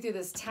put you through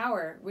this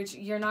tower, which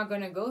you're not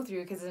going to go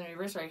through because it's in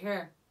reverse right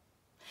here.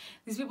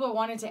 These people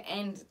wanted to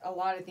end a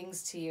lot of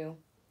things to you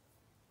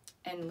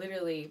and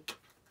literally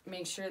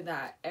make sure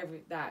that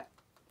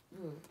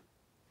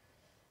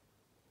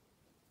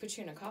put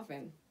you in a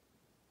coffin.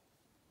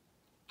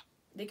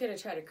 They could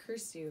have tried to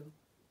curse you.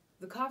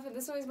 The coffin,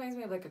 this always reminds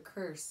me of like a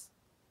curse.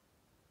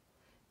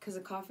 Because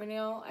a coffin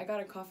nail, I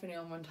got a coffin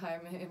nail one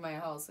time in my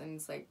house, and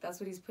it's like, that's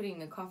what he's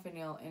putting, a coffin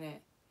nail in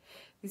it.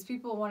 These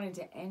people wanted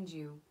to end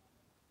you.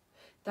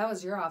 That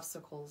was your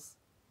obstacles.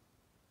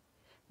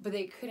 But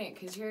they couldn't,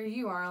 because here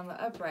you are on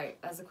the upright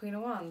as the Queen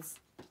of Wands.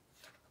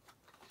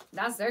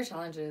 That's their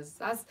challenges.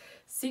 That's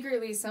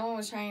secretly someone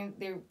was trying,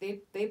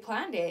 they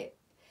planned it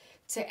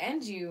to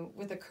end you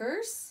with a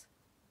curse.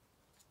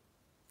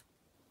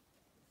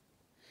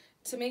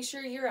 To make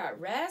sure you're at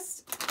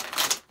rest.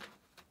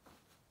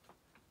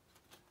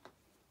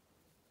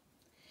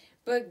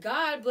 But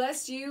God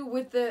blessed you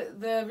with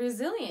the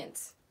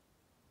resilience.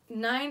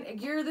 9,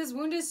 you're this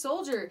wounded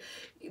soldier.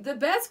 The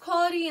best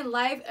quality in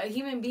life a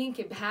human being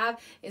can have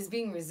is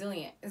being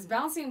resilient. It's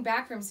bouncing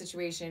back from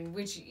situation,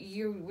 which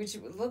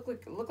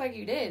look like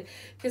you did.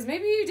 Because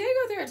maybe you did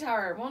go through a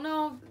tower. Well,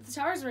 no, the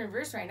tower's in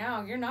reverse right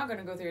now. You're not going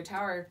to go through a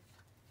tower.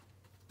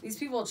 These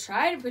people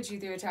try to put you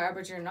through a tower,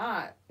 but you're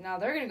not. Now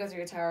they're going to go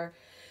through a tower.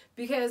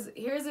 Because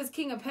here's this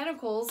King of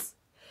Pentacles.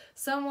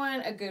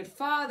 Someone, a good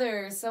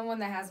father, someone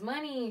that has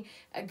money,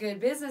 a good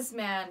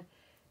businessman,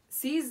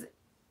 sees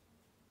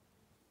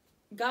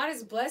God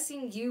is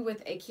blessing you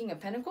with a King of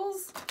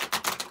Pentacles.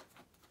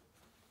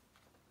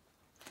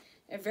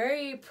 A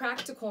very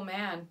practical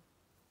man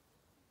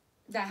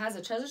that has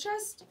a treasure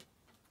chest.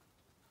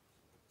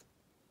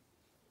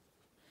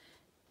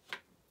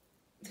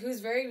 Who's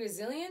very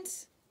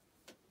resilient.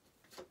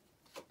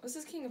 What's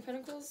this King of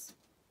Pentacles?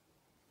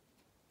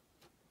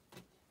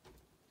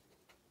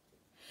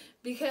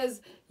 Because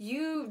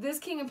this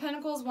King of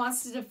Pentacles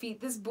wants to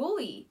defeat this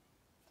bully.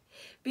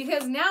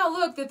 Because now,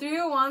 look, the Three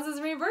of Wands is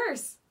in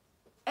reverse.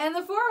 And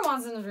the Four of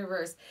Wands is in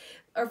reverse.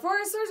 Or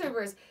Four of Swords in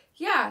reverse.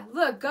 Yeah,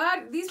 look,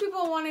 God, these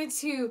people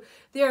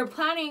they're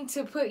planning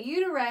to put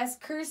you to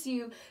rest, curse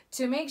you,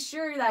 to make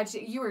sure that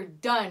you are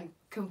done.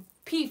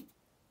 Compete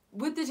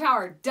with the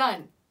tower,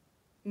 done.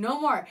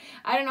 No more.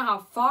 I don't know how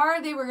far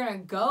they were going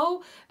to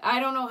go. I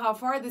don't know how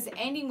far this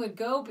ending would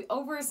go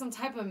over some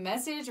type of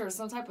message or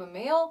some type of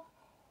mail.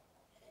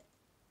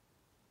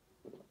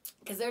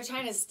 Because they're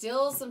trying to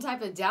steal some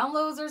type of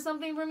downloads or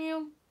something from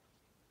you.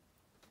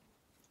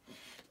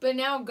 But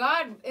now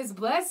God is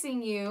blessed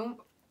you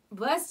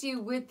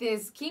with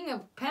this King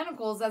of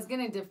Pentacles that's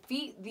going to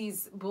defeat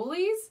these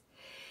bullies.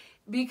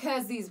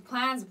 Because these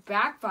plans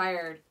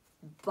backfired.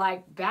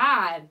 like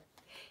bad.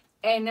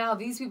 And now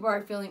these people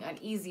are feeling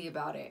uneasy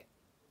about it.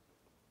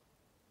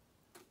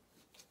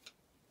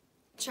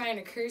 Trying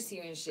to curse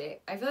you and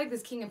shit. I feel like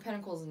this King of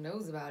Pentacles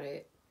knows about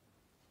it.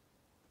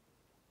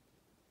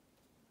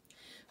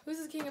 Who's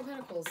this King of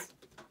Pentacles?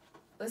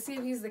 Let's see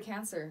if he's the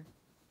Cancer.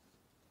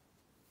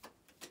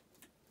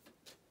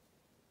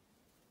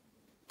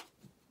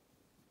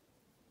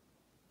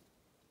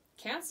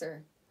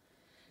 Cancer.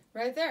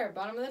 Right there,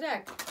 bottom of the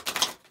deck.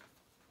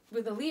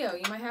 With a Leo.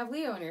 You might have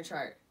Leo in your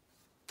chart.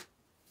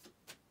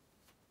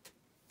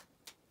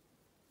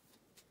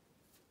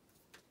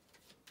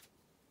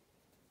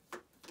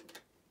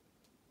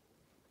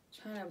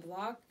 Trying to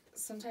block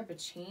some type of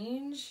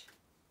change.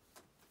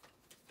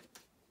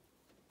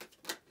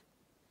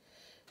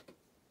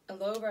 A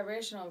low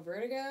vibrational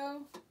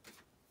vertigo.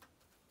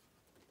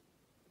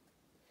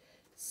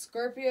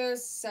 Scorpio,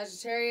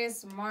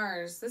 Sagittarius,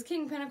 Mars. This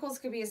King of Pentacles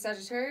could be a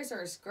Sagittarius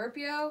or a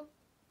Scorpio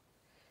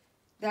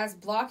that's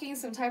blocking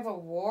some type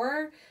of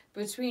war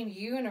between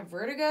you and a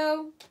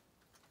Vertigo.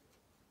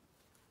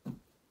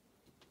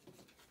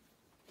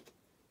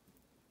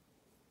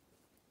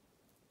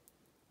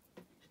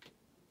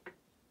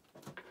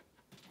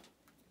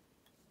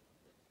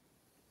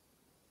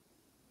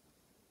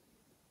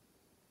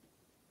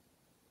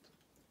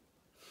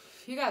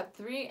 You got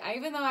 3,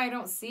 even though I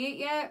don't see it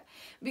yet,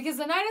 because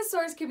the Knight of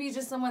Swords could be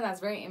just someone that's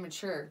very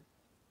immature.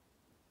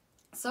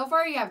 So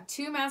far, you have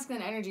 2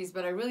 masculine energies,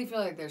 but I really feel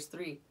like there's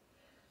 3.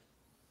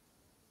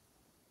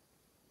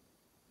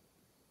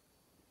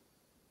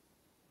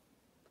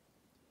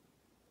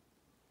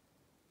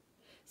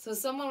 So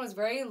someone was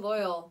very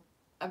loyal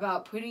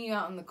about putting you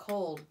out in the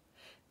cold,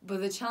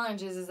 but the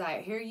challenge is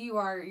that here you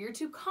are, you're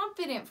too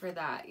confident for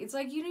that. It's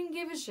like you didn't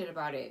give a shit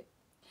about it.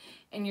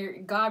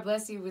 And God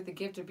bless you with the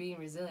gift of being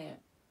resilient.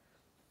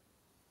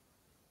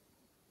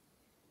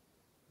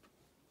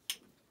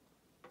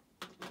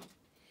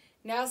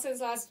 Now, since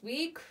last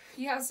week,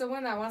 you have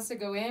someone that wants to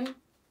go in,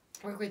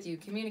 work with you,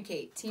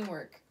 communicate,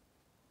 teamwork.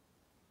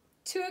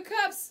 2 of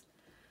Cups.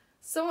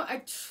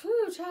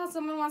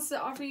 Someone wants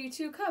to offer you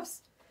 2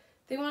 cups.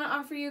 They want to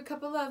offer you a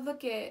cup of love.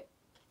 Look it.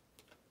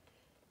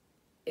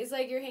 It's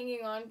like you're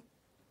hanging on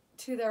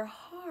to their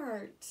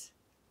heart.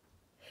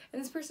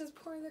 And this person's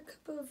pouring the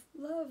cup of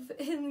love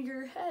in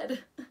your head.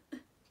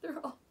 They're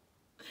all...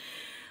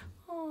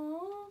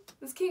 Aww.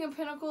 This King of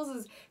Pentacles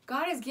is...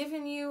 God has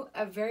given you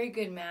a very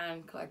good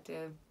man,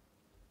 collective.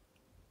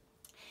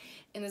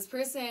 And this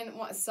person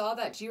saw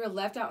that you were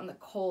left out in the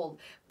cold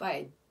by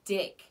a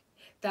dick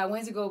that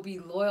went to go be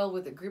loyal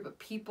with a group of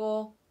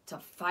people to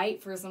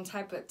fight for some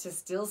type of... to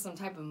steal some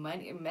type of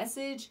money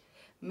message.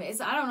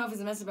 I don't know if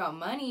it's a message about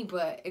money,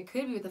 but it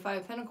could be with the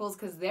 5 of Pentacles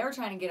because they're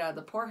trying to get out of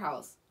the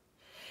poorhouse.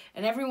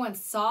 And everyone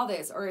saw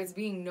this, or it's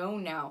being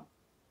known now.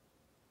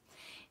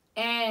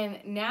 And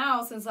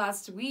now, since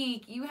last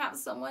week, you have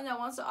someone that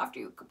wants to offer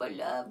you a cup of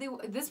love.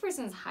 This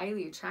person is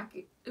highly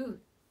attracted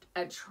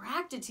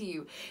to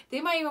you.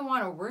 They might even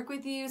want to work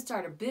with you,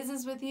 start a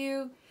business with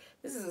you.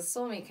 This is a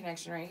soulmate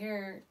connection right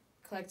here,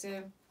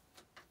 collective.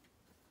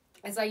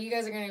 It's like you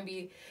guys are going to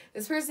be...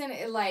 This person,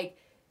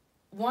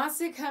 wants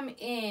to come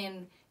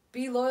in,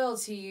 be loyal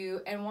to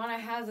you, and want to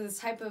have this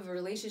type of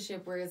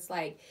relationship where it's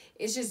like,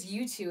 it's just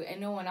you two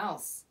and no one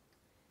else.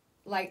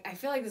 Like, I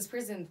feel like this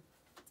person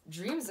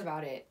dreams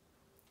about it.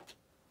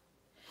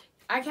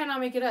 I cannot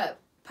make it up.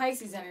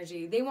 Pisces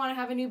energy. They want to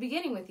have a new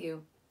beginning with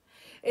you.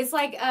 It's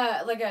like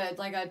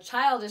a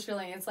childish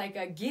feeling. It's like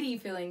a giddy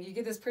feeling. You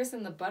get this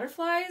person the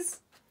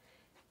butterflies.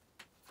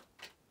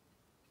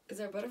 Is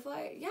there a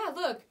butterfly? Yeah,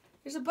 look.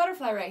 There's a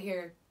butterfly right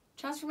here.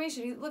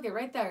 Transformation. Look it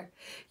right there.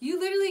 You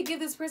literally give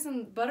this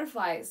person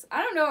butterflies.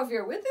 I don't know if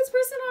you're with this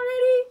person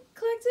already,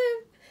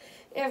 collective.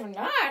 If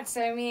not,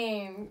 I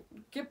mean,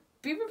 be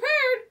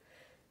prepared.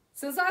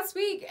 Since last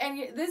week,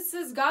 and this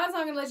is God's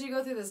not going to let you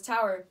go through this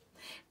tower.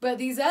 But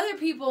these other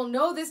people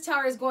know this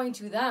tower is going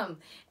to them.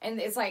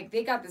 And it's like,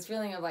 they got this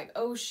feeling of like,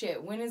 oh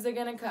shit, when is it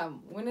going to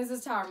come? When is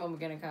this tower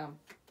moment going to come?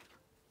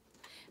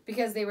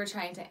 Because they were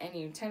trying to end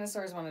you. 10 of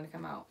Swords wanted to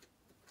come out.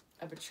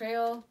 A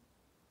betrayal.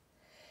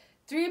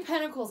 3 of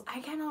Pentacles.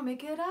 I cannot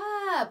make it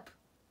up.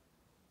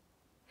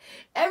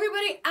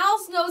 Everybody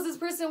else knows this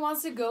person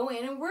wants to go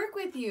in and work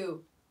with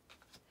you.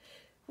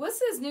 What's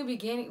this new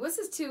beginning? What's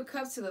this 2 of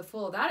Cups to the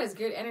Full? That is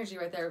good energy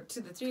right there.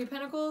 To the 3 of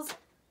Pentacles.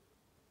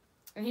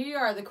 And here you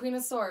are, the Queen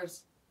of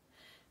Swords.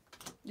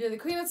 You're the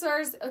Queen of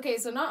Swords. Okay,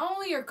 so not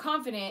only you're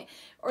confident,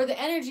 or the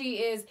energy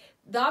is,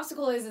 the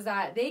obstacle is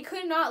that they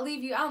could not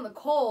leave you out in the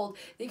cold.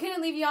 They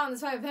couldn't leave you out in the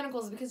 5 of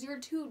Pentacles because you're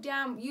too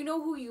damn, you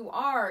know who you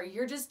are.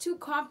 You're just too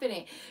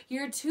confident.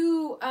 You're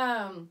too,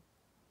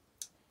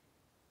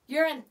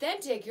 you're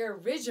authentic. You're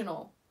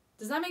original.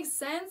 Does that make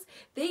sense?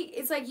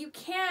 It's like you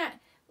can't,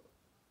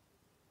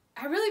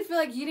 I really feel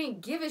like you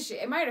didn't give a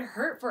shit. It might have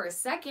hurt for a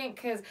second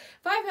because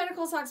 5 of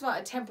Pentacles talks about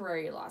a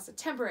temporary loss, a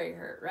temporary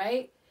hurt,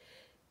 right?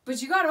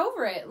 But you got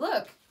over it.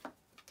 Look,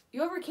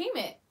 you overcame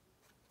it.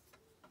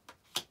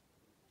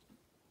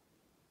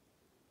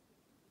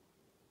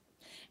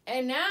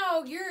 And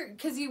now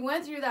because you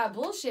went through that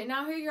bullshit,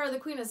 now here you are, the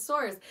Queen of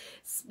Swords.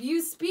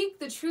 You speak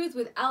the truth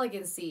with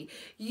elegancy.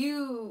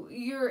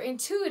 You're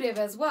intuitive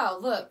as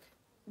well. Look,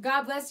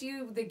 God bless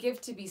you the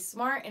gift to be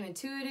smart and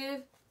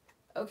intuitive,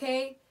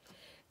 okay?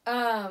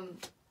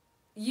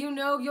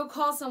 You'll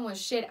call someone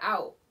shit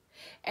out.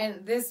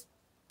 And this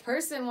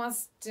person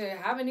wants to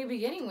have a new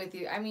beginning with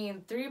you. I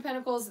mean, Three of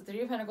Pentacles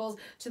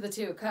to the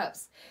Two of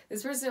Cups.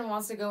 This person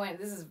wants to go in.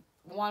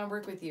 Want to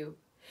work with you.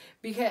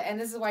 And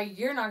this is why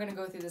you're not going to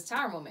go through this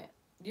Tower moment.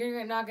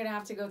 You're not going to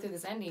have to go through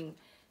this ending.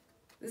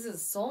 This is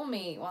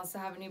soulmate wants to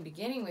have a new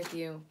beginning with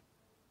you.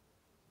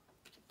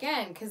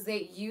 Again, because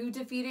you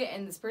defeat it,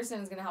 and this person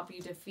is going to help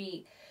you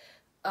defeat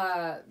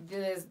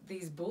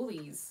these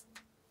bullies.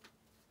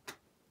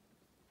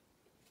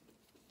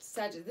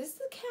 This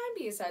can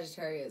be a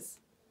Sagittarius.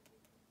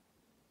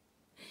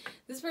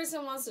 This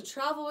person wants to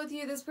travel with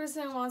you. This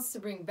person wants to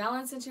bring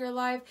balance into your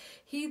life.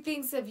 He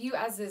thinks of you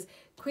as this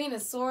Queen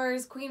of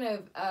Swords, Queen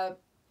of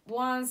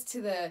Wands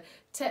to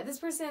this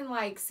person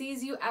like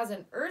sees you as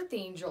an earth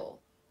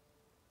angel.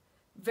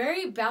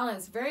 Very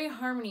balanced, very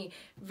harmony,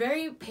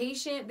 very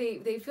patient.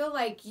 They feel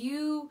like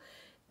you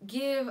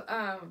give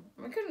am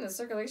I cutting the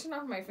circulation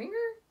off my finger?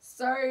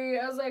 Sorry,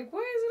 I was like, why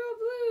is it all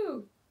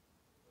blue?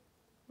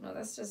 No,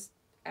 that's just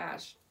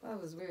ash.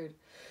 That was weird.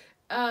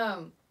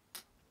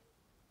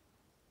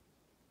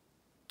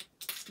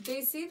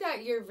 They see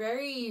that you're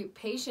very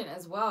patient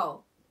as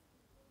well.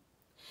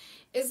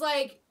 It's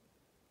like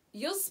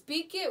you'll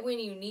speak it when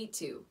you need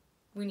to,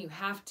 when you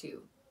have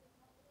to.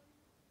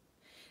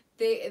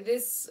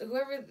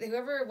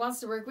 Whoever wants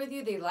to work with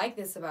you, they like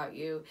this about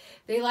you.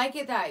 They like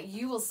it that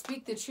you will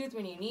speak the truth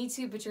when you need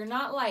to, but you're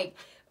not like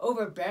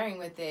overbearing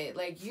with it.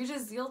 Like you'll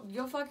talk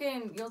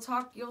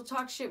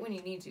shit when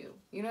you need to.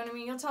 You know what I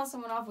mean? You'll tell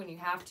someone off when you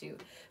have to.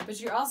 But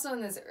you're also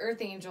in this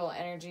earth angel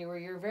energy where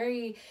you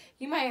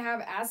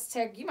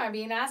might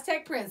be an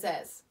Aztec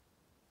princess.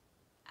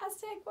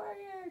 Aztec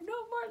warrior,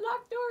 no more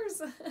locked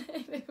doors.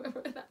 I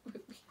remember that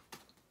movie.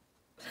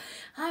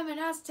 I'm an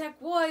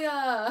Aztec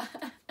warrior.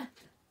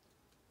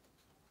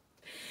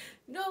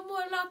 No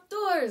more locked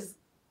doors.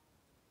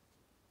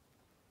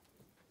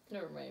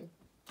 Never mind.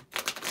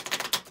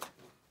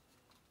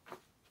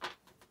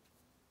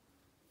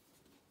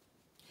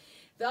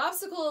 The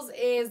obstacles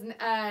is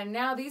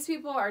now these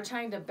people are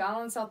trying to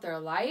balance out their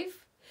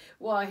life.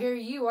 Well, here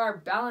you are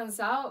balanced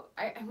out.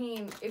 I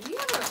mean, if you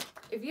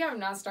have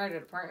not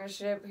started a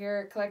partnership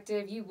here,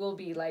 collective, you will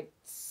be like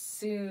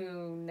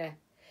soon.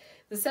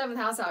 The 7th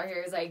house out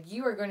here is like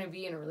you are going to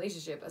be in a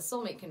relationship, a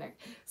soulmate connect.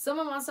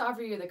 Someone wants to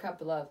offer you the cup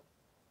of love.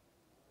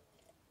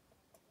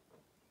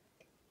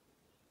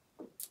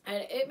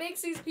 And it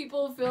makes these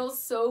people feel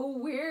so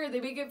weird.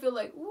 They make it feel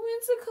like,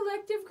 when's the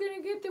collective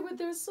gonna get there with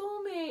their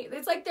soulmate?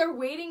 It's like they're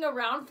waiting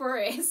around for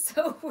it. It's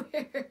so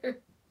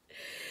weird.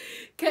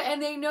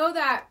 And they know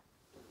that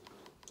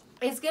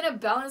it's gonna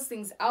balance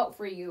things out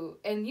for you.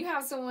 And you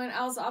have someone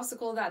else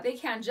obstacle that they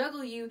can't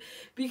juggle you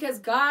because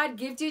God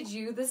gifted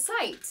you the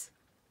sight.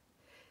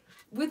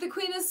 With the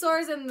Queen of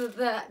Swords and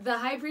the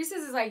High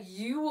Priestess is like,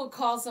 you will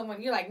call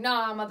someone. You're like,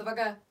 nah,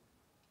 motherfucker.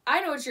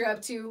 I know what you're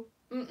up to.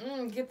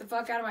 Get the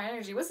fuck out of my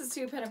energy. What's this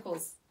Two of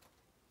Pentacles?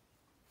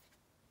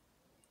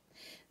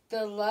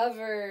 The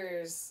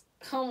Lovers.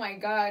 Oh my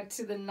God.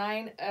 To the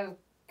 9 of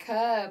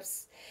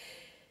Cups.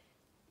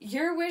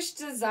 Your wish,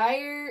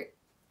 desire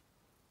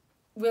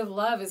with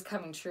love is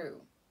coming true.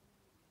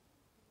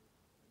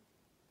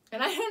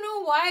 And I don't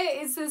know why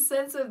it's this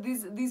sense of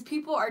these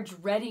people are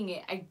dreading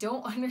it. I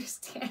don't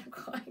understand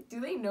why. Do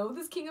they know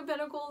this King of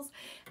Pentacles?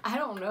 I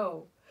don't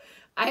know.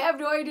 I have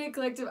no idea,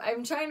 collective.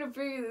 I'm trying to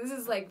figure, this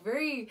is like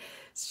very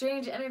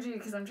strange energy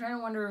because I'm trying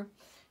to wonder.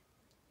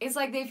 It's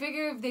like they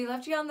figure if they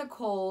left you on the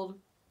cold,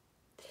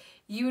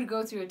 you would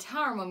go through a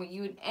Tower moment,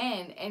 you would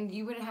end, and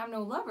you wouldn't have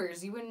no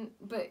lovers. You wouldn't,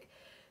 but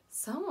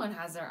someone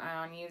has their eye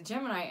on you.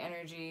 Gemini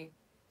energy.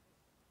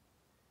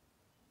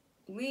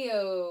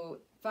 Leo,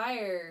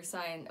 fire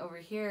sign over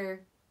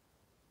here.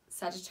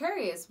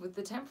 Sagittarius with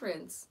the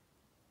Temperance.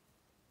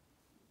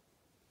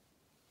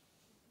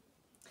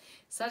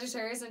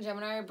 Sagittarius and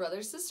Gemini are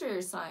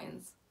brother-sister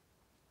signs.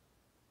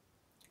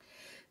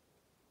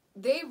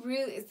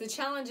 The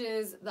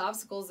challenges, the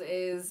obstacles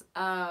is,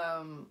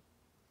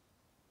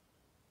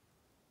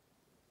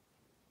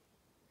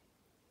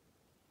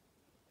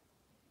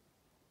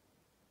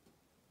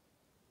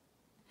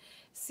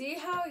 see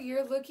how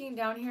you're looking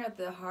down here at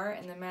the heart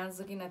and the man's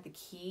looking at the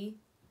key?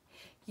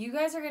 You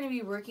guys are going to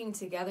be working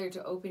together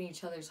to open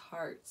each other's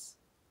hearts.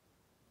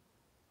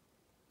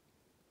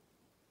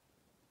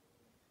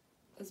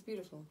 That's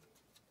beautiful.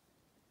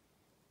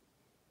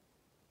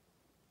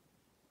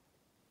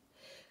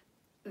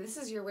 This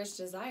is your wish,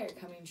 desire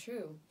coming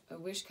true. A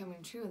wish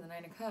coming true in the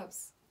 9 of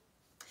Cups.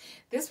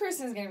 This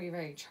person is going to be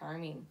very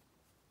charming.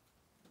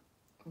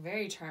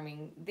 Very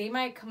charming. They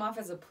might come off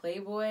as a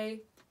playboy.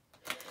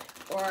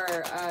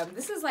 Or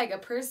this is like a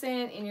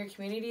person in your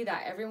community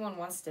that everyone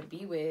wants to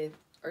be with.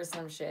 Or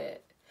some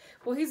shit.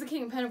 Well, he's the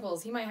King of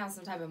Pentacles. He might have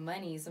some type of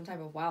money, some type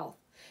of wealth,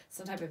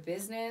 some type of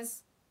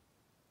business.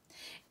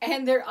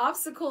 And their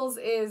obstacles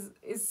is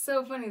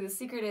so funny. The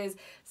secret is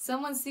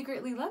someone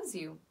secretly loves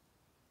you.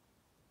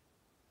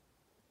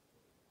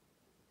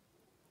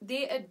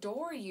 They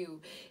adore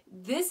you.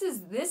 This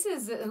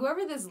is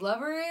whoever this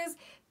lover is,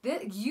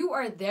 you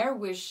are their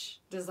wish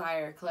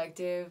desire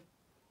collective.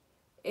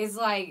 It's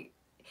like,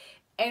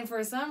 and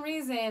for some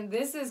reason,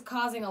 this is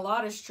causing a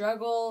lot of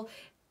struggle.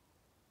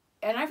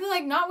 And I feel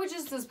like not with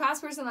just this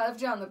past person that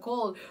left you out in the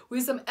cold,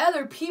 with some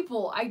other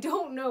people. I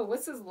don't know.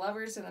 What's this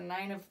lovers to the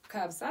 9 of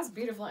Cups? That's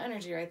beautiful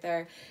energy right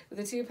there. With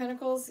the 2 of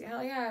Pentacles,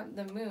 hell yeah,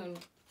 the moon.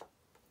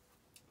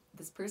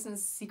 This person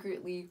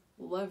secretly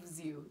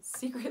loves you.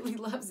 Secretly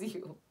loves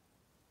you.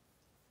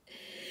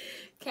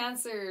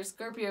 Cancer,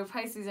 Scorpio,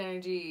 Pisces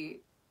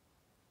energy.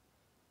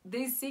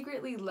 They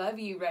secretly love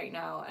you right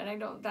now. And I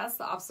don't, that's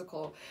the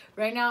obstacle.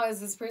 Right now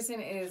is this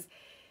person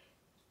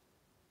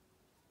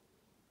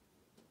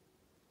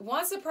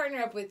wants to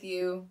partner up with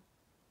you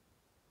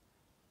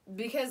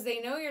because they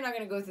know you're not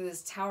going to go through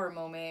this tower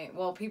moment.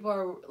 Well, people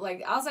are,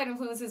 like, outside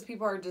influences,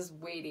 people are just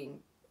waiting.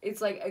 It's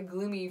like a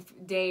gloomy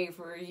day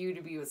for you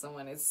to be with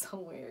someone. It's so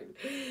weird.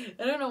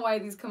 I don't know why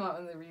these come out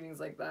in the readings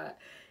like that.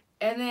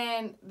 And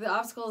then the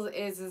obstacles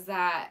is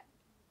that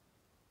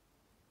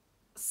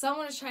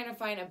someone is trying to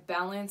find a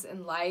balance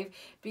in life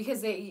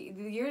because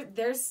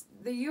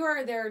you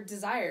are their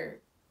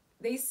desire.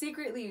 They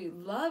secretly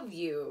love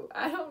you.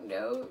 I don't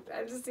know.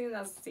 I'm just seeing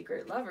that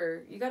secret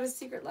lover. You got a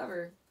secret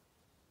lover.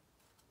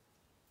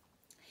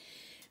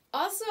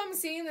 Also, I'm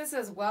seeing this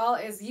as well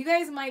is you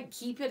guys might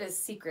keep it a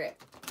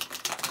secret.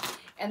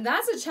 And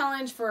that's a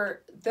challenge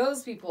for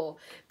those people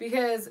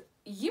because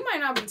you might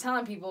not be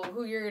telling people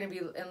who you're going to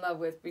be in love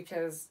with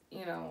because,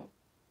 you know,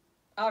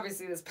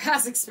 obviously this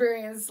past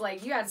experience,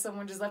 like you had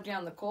someone just left you out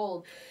in the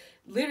cold,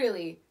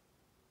 literally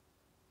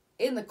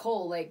in the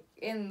cold, like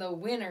in the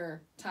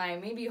winter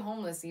time, maybe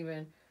homeless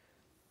even.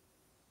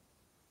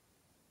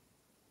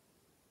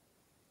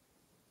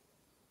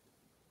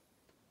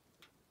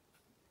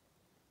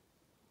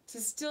 To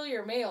steal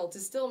your mail, to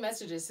steal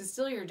messages, to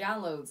steal your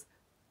downloads,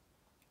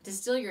 to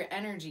steal your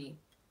energy.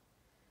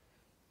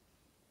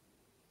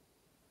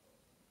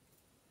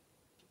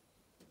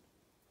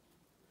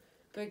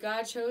 But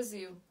God chose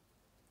you.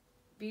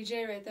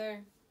 BJ right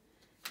there.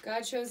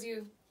 God chose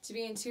you to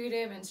be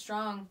intuitive and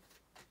strong.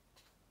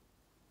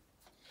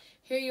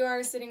 Here you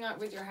are sitting up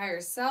with your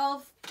higher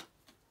self.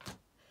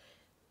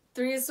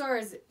 3 of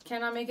Swords.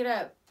 Cannot make it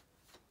up.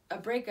 A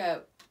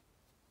breakup.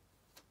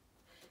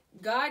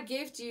 God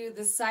gifted you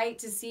the sight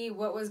to see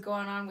what was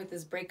going on with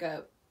this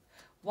breakup.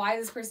 Why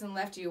this person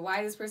left you.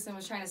 Why this person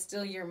was trying to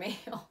steal your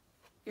mail.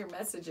 Your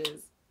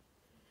messages.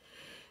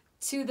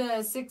 To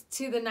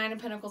the 9 of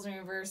Pentacles in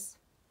reverse.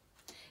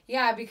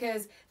 Yeah,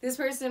 because this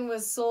person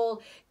was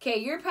sold. Okay,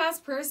 your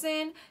past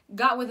person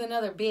got with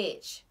another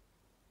bitch.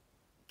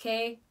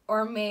 Okay?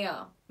 Or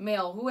male,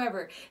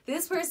 whoever.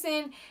 This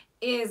person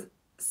is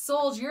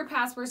sold your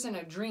past person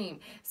a dream.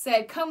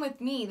 Said, come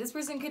with me. This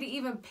person could have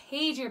even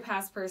paid your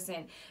past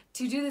person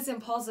to do this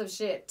impulsive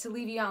shit. To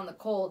leave you out in the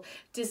cold.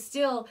 To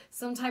steal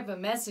some type of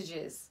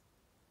messages.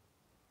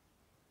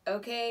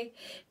 Okay?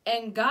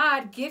 And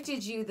God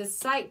gifted you the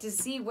sight to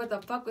see what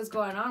the fuck was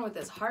going on with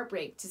this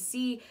heartbreak. To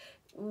see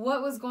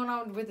what was going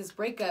on with this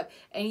breakup,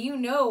 and you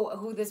know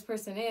who this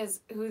person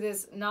is, who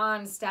this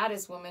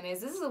non-status woman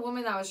is. This is a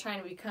woman that was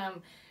trying to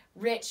become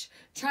rich,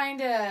 trying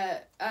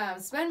to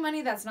spend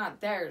money that's not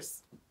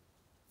theirs.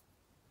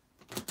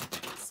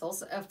 So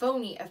a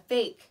phony, a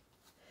fake.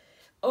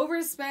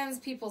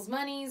 Overspends people's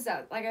monies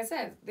that, like I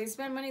said, they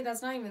spend money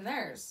that's not even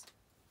theirs.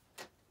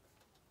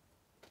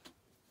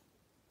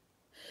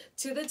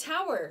 To the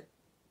Tower.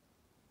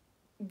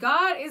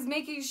 God is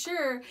making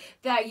sure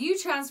that you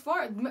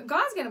transform.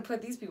 God's going to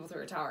put these people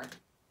through a tower.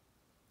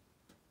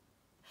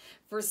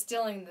 For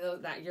stealing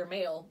your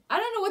mail. I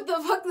don't know what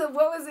the fuck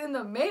what was in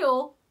the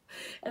mail.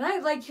 And I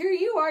like, here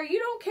you are. You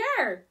don't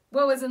care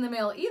what was in the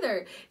mail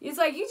either. It's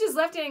like you just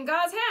left it in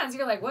God's hands.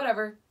 You're like,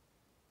 whatever.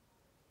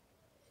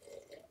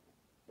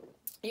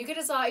 You could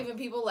have saw even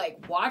people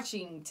like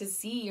watching to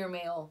see your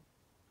mail.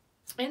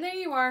 And there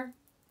you are.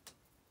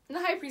 In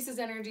the High Priestess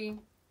energy.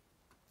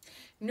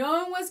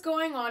 Knowing what's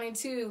going on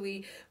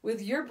intuitively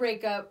with your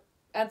breakup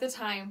at the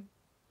time.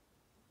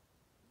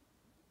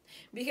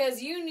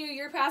 Because you knew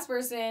your past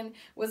person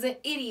was an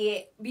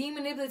idiot, being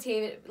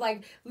manipulated.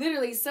 Like,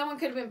 literally, someone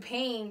could have been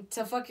paying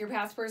to fuck your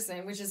past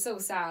person, which is so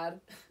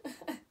sad.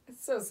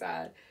 It's so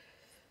sad.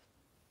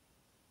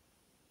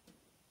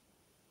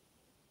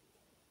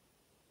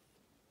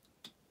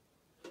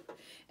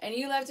 And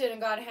you left it in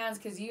God's hands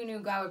because you knew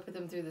God would put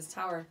them through this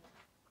tower.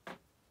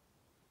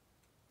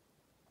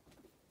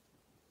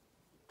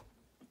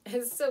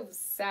 It's so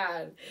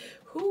sad.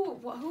 Who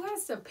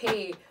has to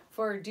pay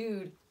for a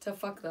dude to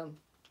fuck them?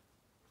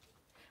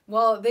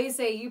 Well, they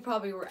say you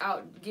probably were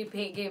out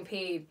getting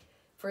paid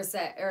for a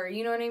set, or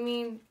you know what I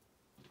mean?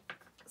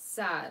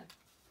 Sad.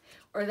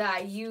 Or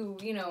that you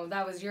know,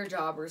 that was your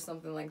job or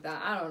something like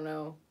that. I don't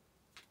know.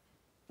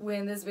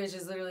 When this bitch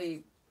is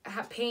literally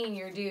paying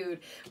your dude,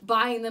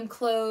 buying them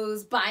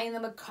clothes, buying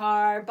them a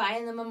car,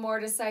 buying them a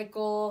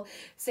motorcycle,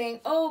 saying,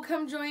 oh,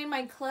 come join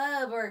my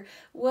club or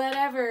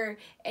whatever,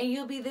 and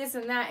you'll be this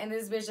and that, and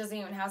this bitch doesn't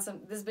even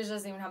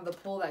have the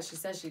pull that she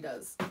says she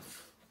does.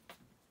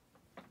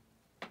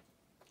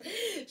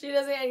 She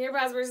doesn't, and your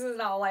past person is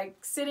not like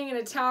sitting in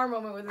a tower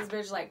moment with this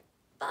bitch like,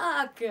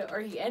 fuck, or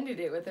he ended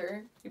it with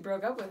her, he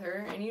broke up with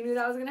her, and you knew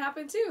that was gonna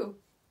happen too.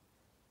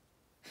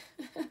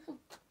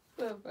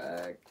 The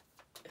fuck?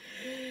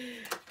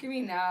 Give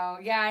me now.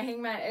 Yeah,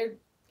 Hangman.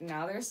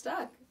 Now they're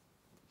stuck.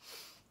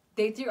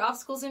 They threw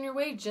obstacles in your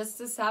way just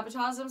to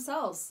sabotage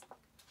themselves.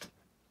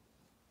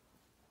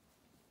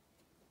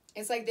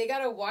 It's like they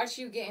gotta watch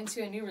you get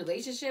into a new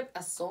relationship, a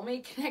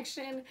soulmate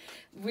connection,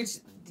 which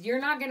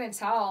you're not gonna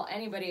tell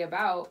anybody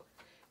about,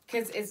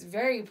 because it's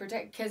very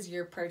because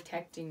you're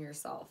protecting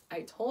yourself.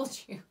 I told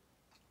you.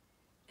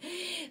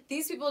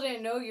 These people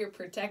didn't know you're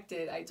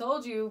protected. I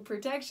told you,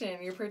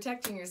 protection. You're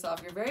protecting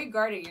yourself. You're very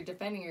guarded. You're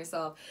defending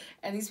yourself.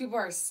 And these people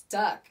are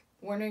stuck,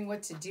 wondering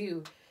what to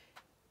do.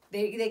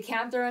 They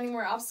can't throw any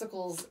more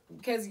obstacles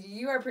because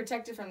you are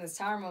protected from this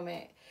tower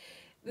moment.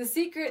 The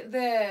secret,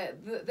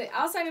 the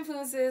outside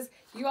influences,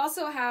 you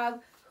also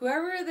have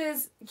whoever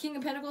this King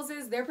of Pentacles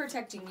is, they're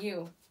protecting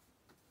you.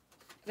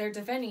 They're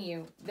defending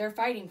you. They're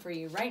fighting for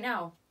you right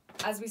now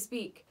as we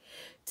speak.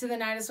 To the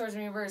Knight of Swords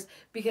in reverse,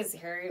 because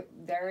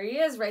there he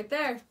is right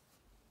there.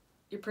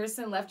 Your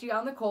person left you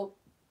on the colt,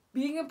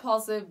 being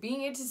impulsive,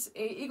 being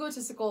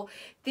egotistical,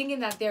 thinking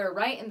that they're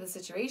right in the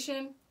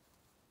situation.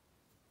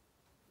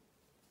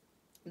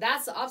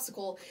 That's the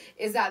obstacle,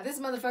 is that this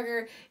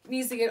motherfucker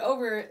needs to get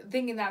over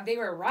thinking that they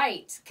were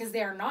right, because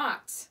they're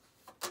not.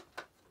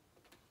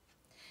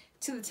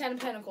 To the Ten of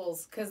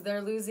Pentacles, because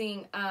they're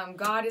losing,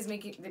 God is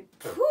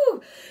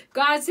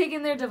God's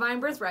taking their divine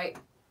birthright.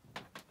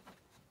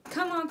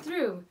 Come on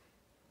through.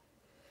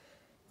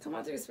 Come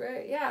on through,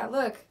 Spirit. Yeah,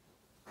 look.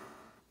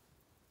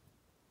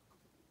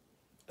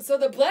 So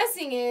the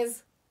blessing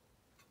is,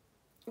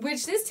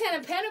 which this Ten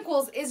of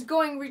Pentacles is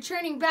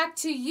returning back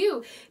to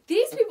you.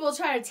 These people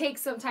try to take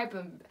some type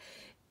of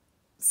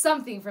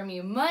something from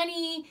you.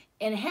 Money,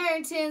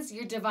 inheritance,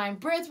 your divine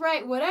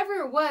birthright, whatever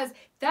it was.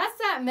 That's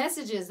that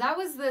messages. That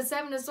was the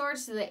Seven of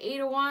Swords to the Eight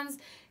of Wands.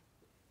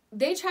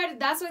 They tried to,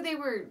 that's what they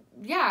were,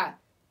 yeah.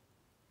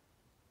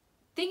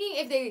 Thinking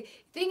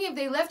if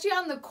they left you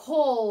on the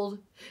cold,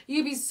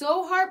 you'd be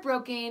so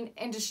heartbroken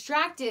and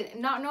distracted,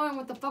 not knowing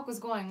what the fuck was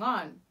going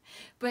on.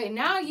 But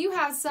now you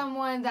have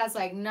someone that's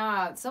like,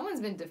 nah, someone's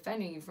been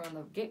defending you from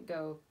the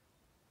get-go.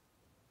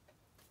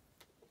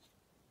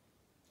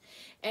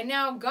 And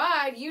now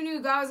God, you knew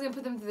God was gonna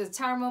put them through this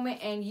tower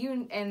moment,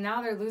 and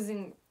now they're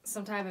losing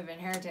some type of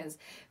inheritance.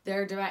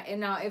 They're divine. And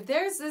now if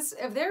there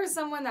was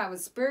someone that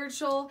was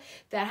spiritual,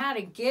 that had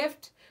a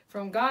gift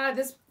from God,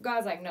 this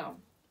God's like, no.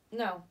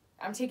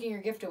 I'm taking your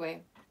gift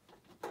away.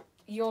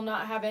 You'll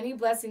not have any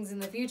blessings in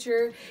the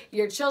future.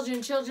 Your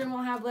children will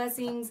have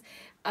blessings.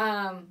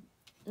 No.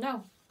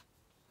 You're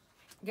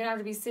going to have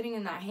to be sitting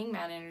in that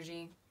Hangman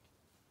energy.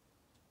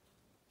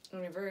 In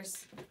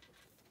reverse.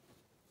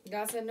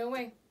 God said, no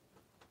way.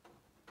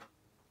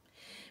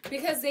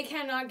 Because they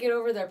cannot get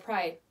over their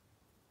pride.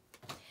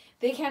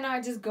 They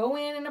cannot just go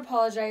in and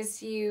apologize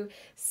to you,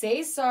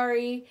 say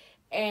sorry,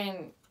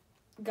 and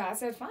God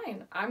said,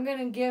 fine. I'm going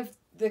to give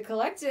the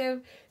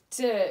collective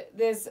to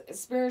this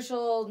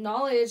spiritual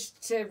knowledge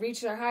to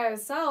reach their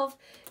highest self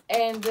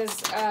and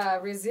this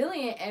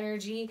resilient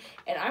energy,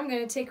 and I'm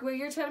going to take away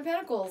your Ten of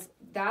Pentacles.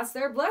 That's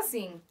their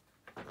blessing.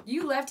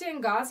 You left it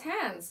in God's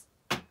hands.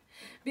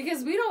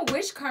 Because we don't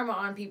wish karma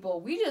on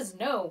people. We just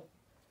know.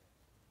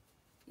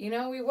 You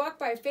know, we walk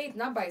by faith,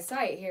 not by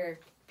sight here,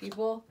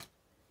 people.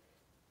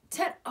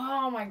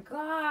 Oh my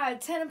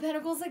God, Ten of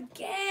Pentacles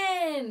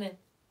again.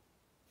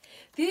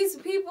 These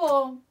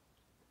people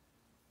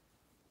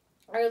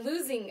are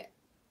losing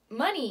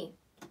money.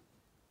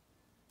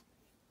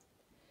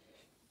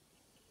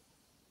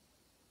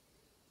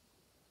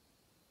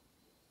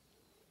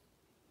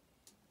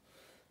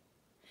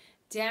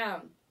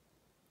 Damn.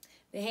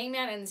 The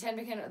Hangman and the Ten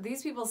of Pentacles,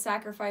 these people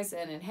sacrifice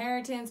an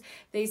inheritance.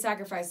 They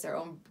sacrifice their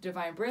own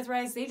divine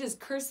birthrights. They just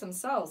curse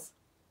themselves.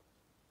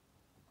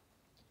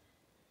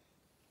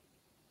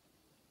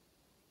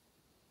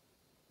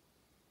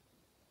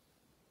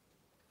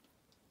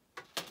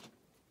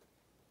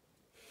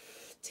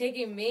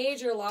 Taking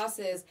major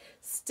losses,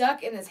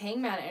 stuck in this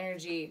Hangman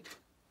energy.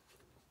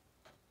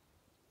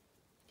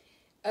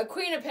 A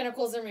Queen of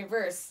Pentacles in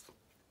reverse.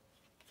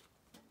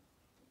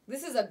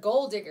 This is a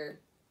gold digger.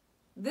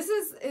 This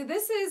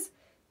is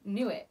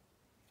knew it.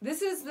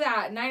 This is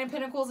that Nine of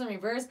Pentacles in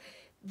reverse.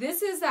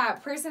 This is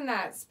that person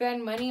that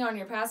spend money on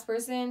your past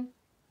person.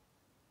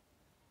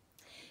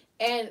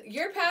 And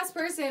your past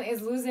person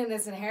is losing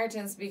this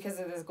inheritance because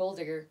of this gold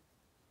digger.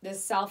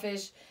 This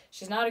selfish.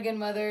 She's not a good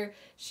mother.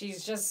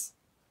 She's just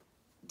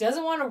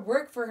doesn't want to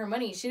work for her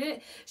money.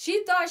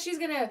 She thought she's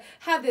going to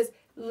have this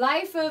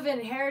life of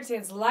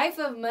inheritance, life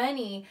of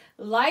money,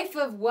 life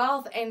of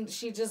wealth, and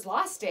she just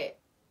lost it.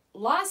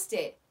 Lost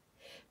it.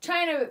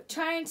 Trying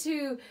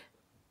to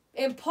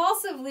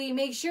impulsively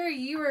make sure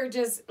you were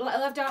just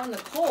left out in the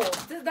cold.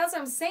 That's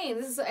what I'm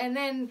saying. And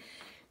then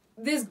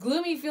this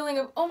gloomy feeling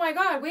of, oh my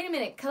God, wait a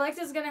minute,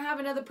 Collective's gonna have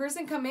another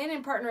person come in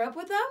and partner up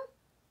with them?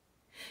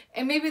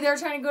 And maybe they're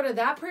trying to go to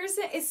that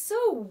person? It's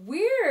so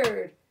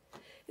weird.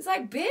 It's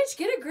like, bitch,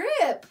 get a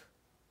grip.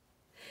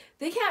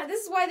 They can't,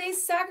 this is why they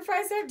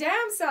sacrifice their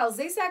damn selves.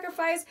 They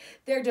sacrifice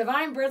their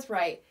divine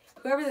birthright.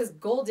 Whoever this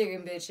gold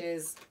digging bitch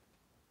is.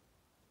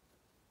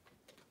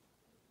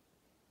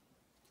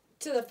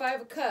 To the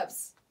 5 of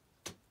Cups.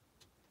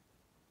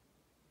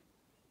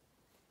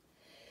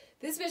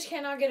 This bitch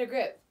cannot get a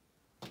grip.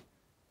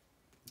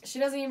 She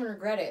doesn't even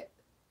regret it.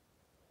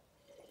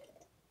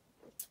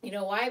 You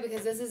know why?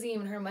 Because this isn't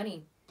even her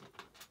money.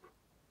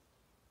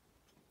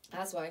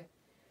 That's why.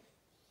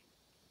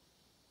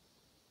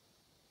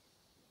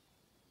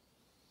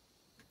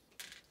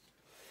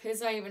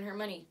 It's not even her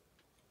money.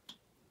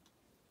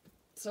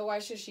 So why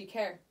should she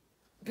care?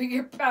 But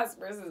your past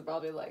person is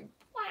probably like,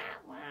 wah,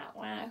 wah,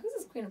 wah. Who's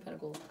this Queen of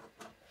Pentacles?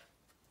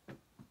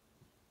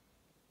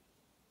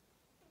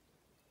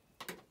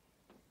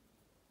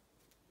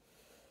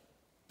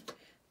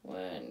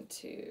 One,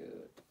 two,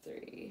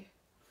 three,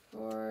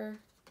 four.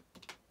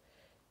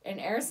 An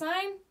air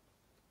sign?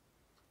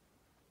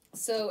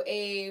 So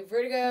a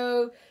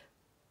Virgo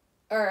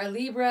or a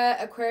Libra,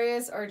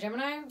 Aquarius, or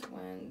Gemini?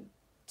 1,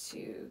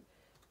 2,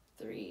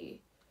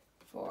 3,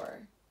 4.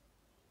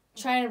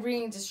 Trying to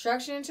bring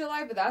destruction into your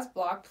life, but that's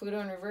blocked.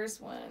 Pluto in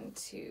reverse. 1,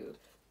 2,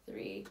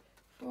 3,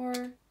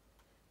 4.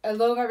 A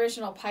low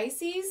vibrational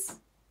Pisces.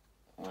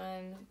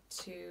 1,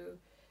 2,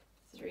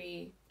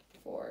 3,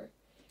 4.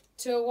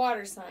 To a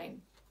water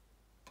sign.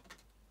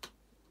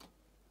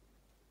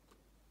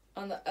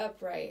 On the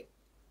upright.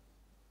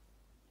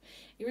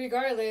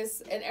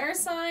 Regardless, an air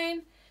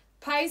sign,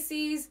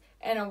 Pisces,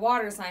 and a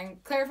water sign.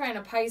 Clarifying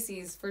a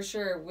Pisces for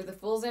sure with the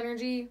Fool's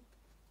energy.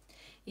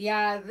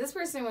 Yeah, this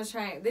person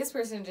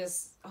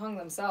just hung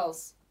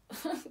themselves.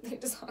 They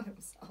just hung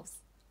themselves.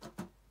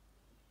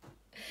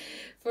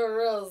 For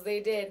reals,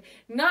 they did.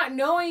 Not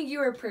knowing you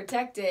were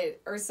protected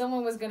or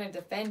someone was going to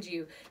defend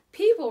you.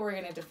 People were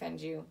going to defend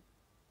you.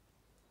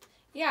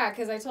 Yeah,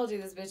 because I told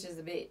you this bitch is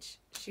a bitch.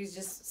 She's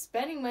just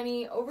spending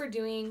money,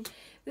 overdoing.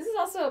 This is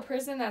also a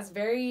person that's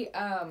very,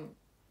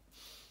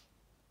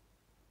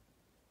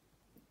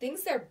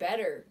 thinks they're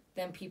better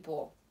than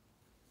people.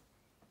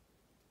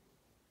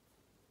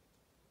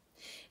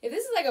 If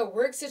this is like a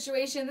work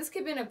situation, this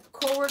could have been a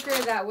coworker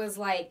that was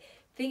like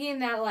thinking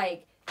that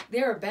like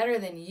they were better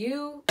than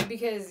you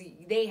because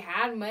they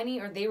had money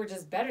or they were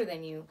just better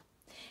than you.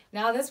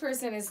 Now this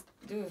person is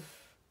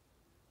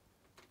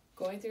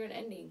going through an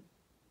ending.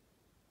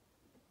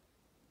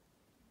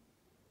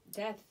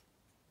 Death.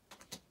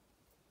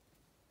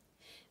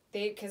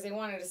 Because they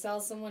wanted to sell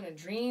someone a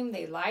dream.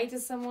 They lied to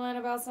someone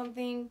about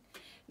something.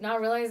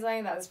 Not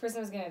realizing that this person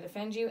was going to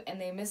defend you.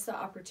 And they missed the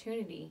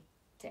opportunity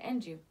to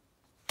end you.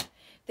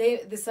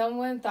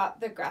 Someone thought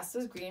the grass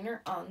was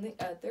greener on the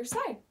other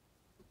side.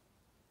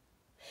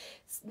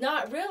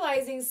 Not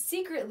realizing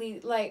secretly,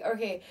 like,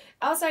 okay,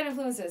 outside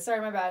influences.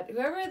 Sorry, my bad.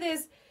 Whoever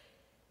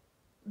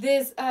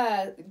this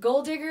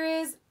gold digger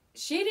is,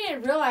 she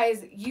didn't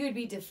realize you would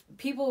be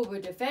people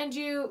would defend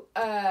you,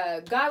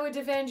 God would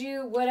defend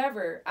you,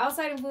 whatever.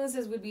 Outside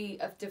influences would be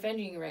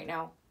defending you right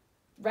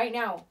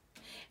now.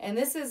 And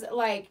this is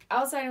like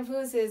outside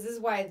influences. This is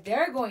why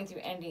they're going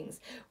through endings.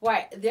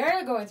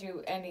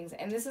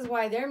 And this is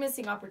why they're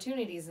missing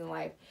opportunities in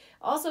life.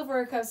 Also,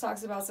 Four of Cups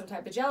talks about some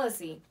type of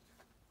jealousy.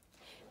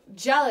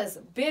 Jealous,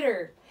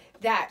 bitter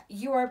that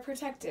you are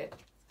protected.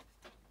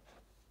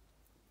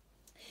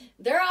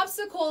 Their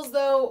obstacles,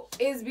 though,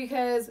 is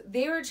because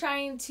they were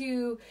trying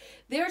to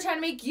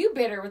make you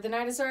bitter with the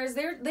Knight of Swords.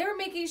 They were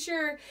making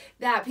sure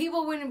that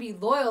people wouldn't be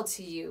loyal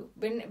to you,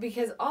 but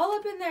because all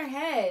up in their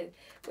head,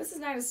 what's this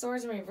Knight of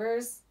Swords in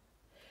reverse?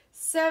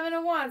 7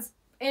 of Wands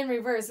in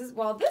reverse.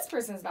 Well, this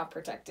person's not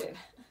protected.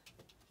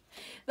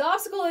 The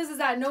obstacle is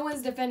that no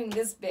one's defending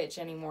this bitch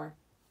anymore.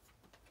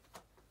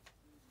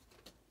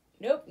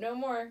 Nope, no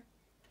more.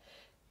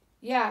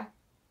 Yeah,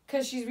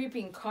 because she's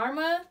reaping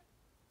karma.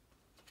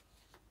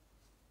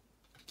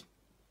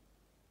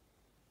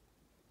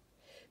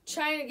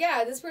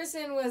 This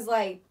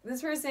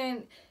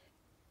person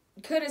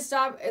could have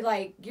stopped,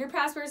 like, your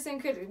past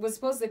person was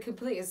supposed to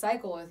complete a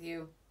cycle with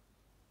you.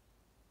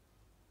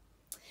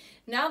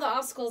 Now the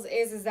obstacles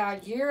is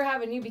that you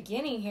have a new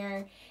beginning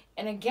here,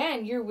 and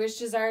again, your wish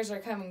desires are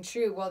coming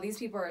true while these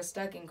people are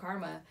stuck in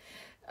karma.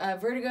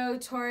 Virgo,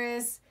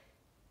 Taurus,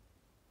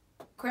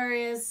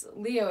 Aquarius,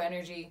 Leo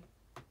energy.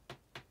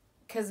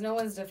 Because no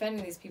one's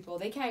defending these people.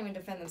 They can't even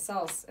defend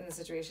themselves in the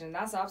situation.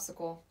 That's the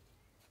obstacle.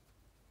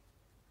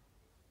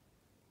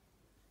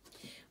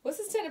 What's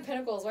this 10 of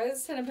Pentacles? Why does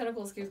this 10 of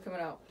Pentacles keep coming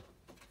out?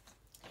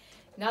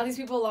 Now these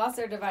people lost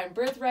their divine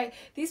birthright.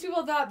 These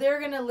people thought they were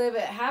going to live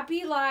a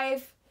happy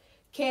life.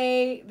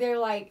 Okay, they're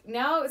like,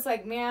 now it's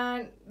like,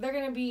 man, they're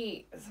going to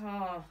be...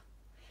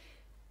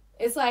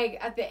 it's like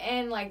at the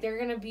end, like they're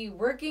gonna be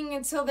working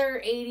until they're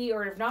 80,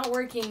 or if not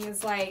working,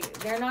 it's like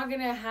they're not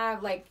gonna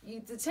have like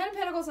the Ten of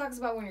Pentacles talks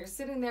about when you're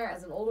sitting there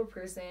as an older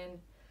person,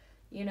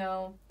 you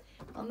know,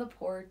 on the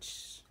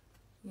porch,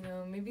 you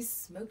know, maybe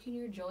smoking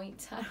your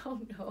joint. I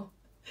don't know.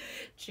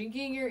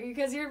 Drinking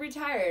because you're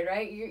retired,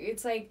 right?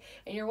 It's like,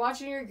 and you're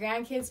watching your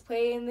grandkids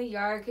play in the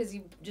yard because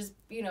you just,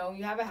 you know,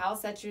 you have a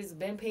house that has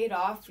been paid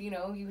off, you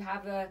know, you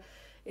have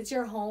it's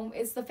your home,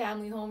 it's the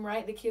family home,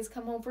 right? The kids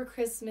come home for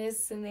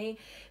Christmas and they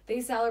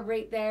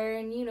celebrate there,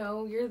 and you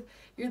know,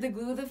 you're the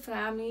glue of the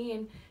family,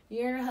 and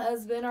you and your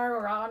husband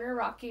are on your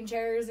rocking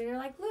chairs, and you're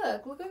like,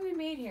 look what we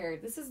made here.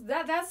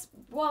 That's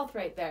wealth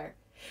right there.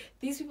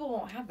 These people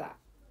won't have that.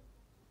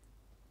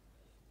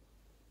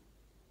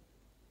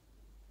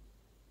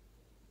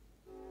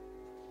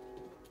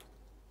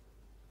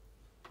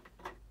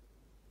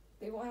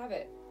 They won't have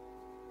it.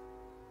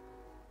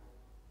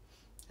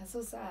 That's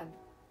so sad.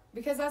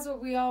 Because that's what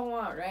we all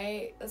want,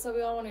 right? That's what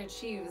we all want to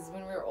achieve, is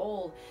when we're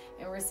old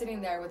and we're sitting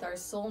there with our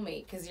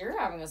soulmate. Because you're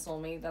having a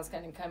soulmate that's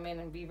going to come in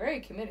and be very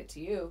committed to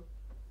you.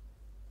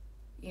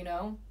 You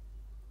know?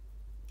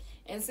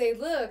 And say,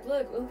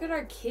 look at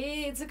our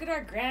kids, look at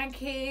our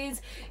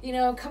grandkids, you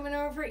know, coming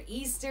over for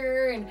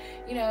Easter, and,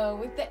 you know,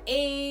 with the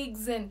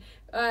eggs, and,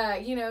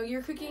 you know,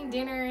 you're cooking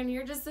dinner, and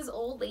you're just this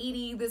old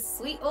lady, this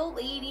sweet old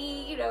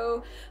lady, you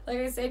know, like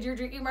I said, you're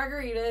drinking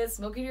margaritas,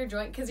 smoking your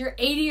joint, because you're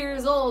 80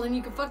 years old, and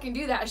you can fucking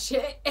do that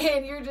shit,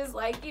 and you're just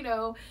like, you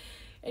know,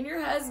 and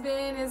your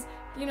husband is,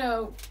 you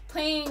know,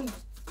 playing,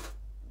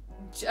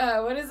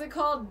 what is it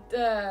called,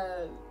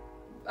 I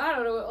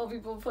don't know what old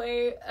people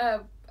play,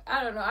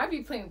 I don't know, I'd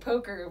be playing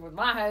poker with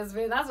my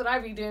husband. That's what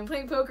I'd be doing.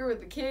 Playing poker with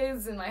the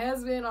kids and my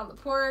husband on the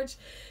porch.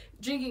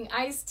 Drinking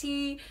iced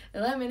tea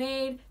and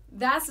lemonade.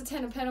 That's the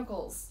Ten of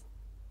Pentacles.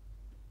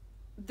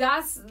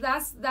 That's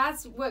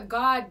what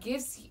God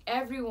gives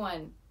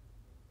everyone.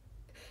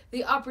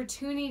 The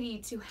opportunity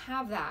to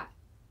have that.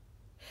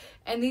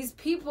 And these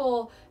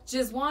people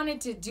just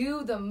wanted to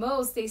do the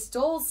most. They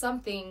stole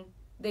something.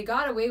 They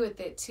got away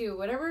with it too.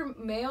 Whatever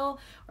mail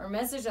or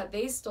message that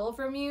they stole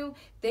from you,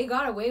 they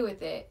got away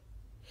with it.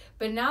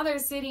 But now they're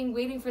sitting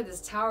waiting for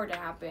this tower to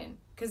happen,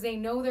 because they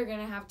know they're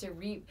going to have to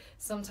reap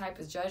some type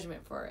of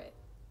judgment for it.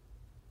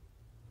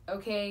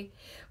 Okay?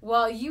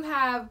 Well, you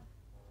have,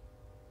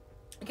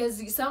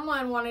 because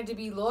someone wanted to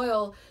be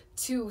loyal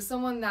to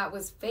someone that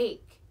was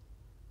fake.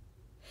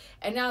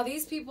 And now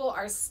these people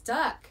are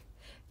stuck.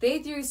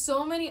 They threw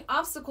so many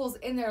obstacles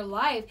in their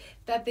life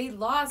that they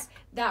lost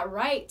that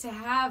right to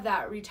have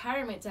that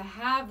retirement, to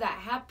have that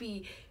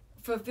happy,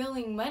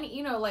 fulfilling money.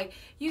 You know, like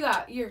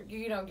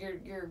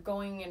you're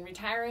going and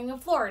retiring in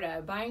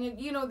Florida, buying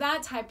a, you know,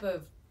 that type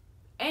of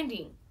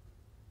ending.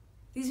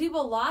 These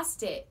people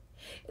lost it.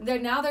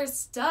 They're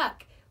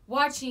stuck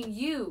watching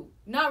you,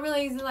 not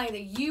realizing like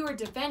that you are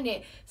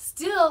defendant,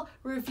 still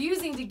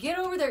refusing to get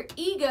over their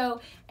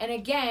ego. And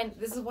again,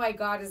 this is why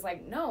God is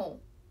like, no,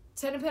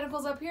 10 of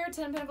Pentacles up here,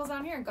 10 of Pentacles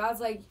down here. God's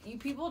like, you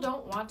people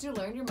don't want to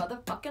learn your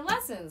motherfucking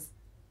lessons.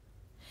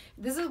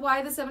 This is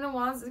why the Seven of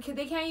Wands,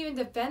 they can't even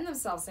defend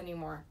themselves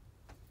anymore.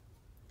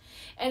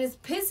 And it's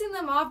pissing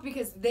them off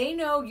because they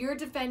know you're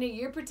defending,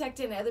 you're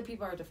protecting, and other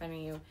people are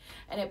defending you.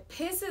 And it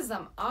pisses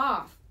them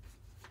off.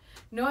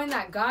 Knowing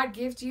that God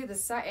gives you the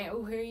sight. And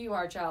oh, here you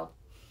are, child.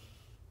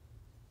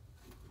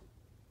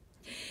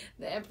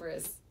 The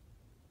Empress.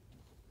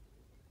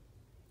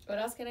 What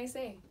else can I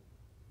say?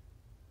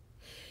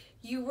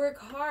 You work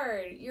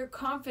hard. You're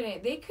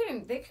confident. They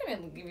couldn't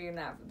give you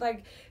that.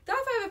 Like,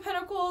 that Five of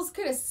Pentacles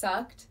could have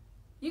sucked.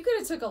 You could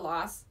have took a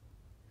loss.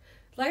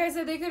 Like I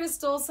said, they could have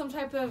stole some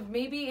type of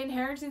maybe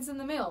inheritance in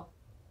the mail.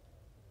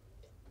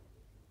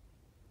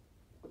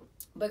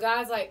 But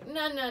God's like,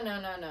 no.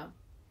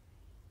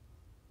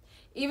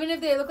 Even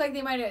if they look like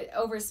they might have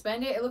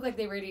overspent it looked like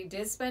they already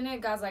did spend it,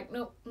 God's like,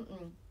 nope.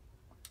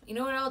 You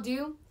know what I'll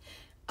do?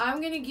 I'm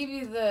going to give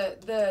you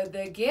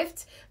the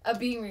gift of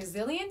being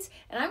resilient,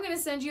 and I'm going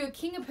to send you a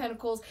King of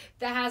Pentacles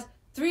that has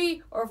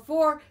 3 or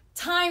 4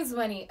 times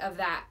money of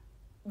that.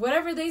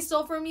 Whatever they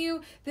stole from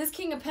you, this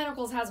King of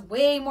Pentacles has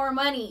way more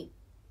money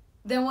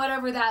than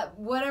whatever that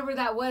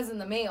was in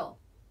the mail.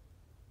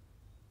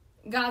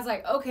 God's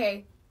like,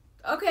 okay,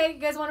 you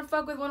guys want to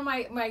fuck with one of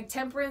my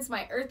temperance,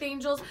 my earth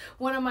angels,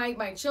 one of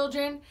my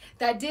children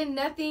that did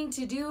nothing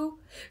to do?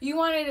 You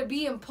wanted to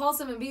be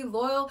impulsive and be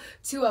loyal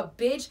to a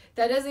bitch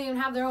that doesn't even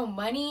have their own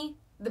money,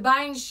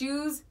 buying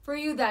shoes for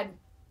you that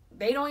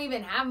they don't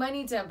even have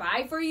money to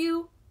buy for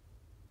you?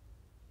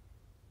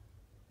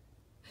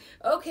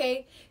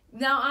 Okay,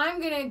 now I'm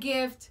going to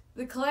gift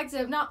the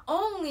collective, not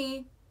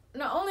only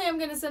I'm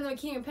going to send them a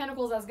King of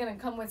Pentacles that's going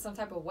to come with some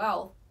type of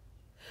wealth,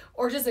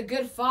 or just a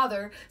good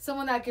father,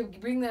 someone that could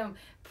bring them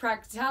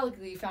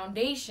practicality,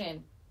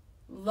 foundation,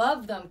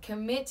 love them,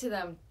 commit to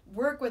them,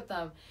 work with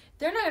them.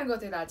 They're not going to go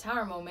through that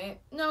tower moment.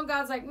 No,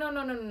 God's like, no.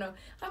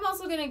 I'm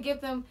also going to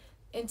give them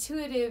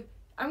intuitive.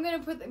 I'm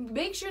going to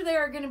make sure they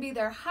are going to be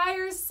their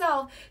higher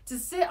self to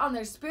sit on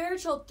their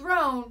spiritual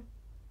throne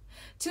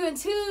to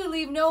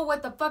intuitively know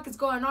what the fuck is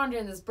going on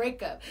during this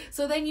breakup.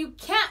 So then you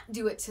can't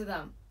do it to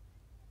them.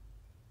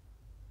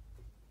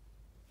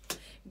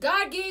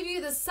 God gave you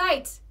the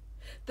sight,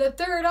 the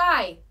third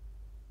eye.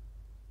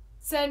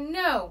 Said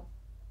no.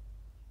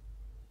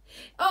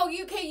 Oh,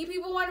 you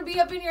people want to be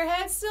up in your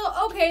head still?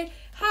 Okay,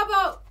 how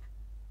about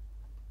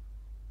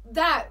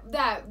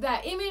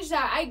that image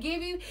that I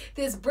gave you,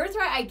 this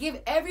birthright I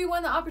give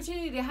everyone the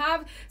opportunity to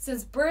have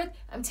since birth,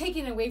 I'm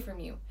taking it away from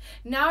you.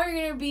 Now you're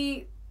going to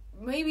be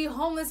maybe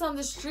homeless on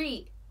the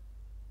street,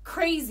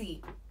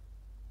 crazy,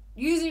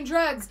 using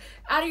drugs,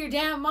 out of your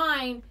damn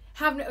mind,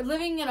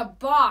 living in a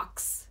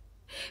box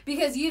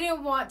because you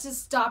didn't want to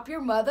stop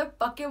your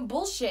motherfucking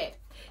bullshit.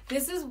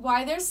 This is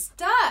why they're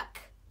stuck.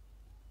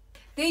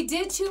 They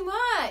did too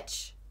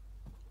much.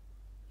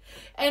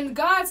 And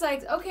God's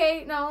like,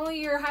 okay, not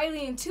only you're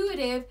highly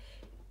intuitive,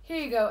 here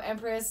you go,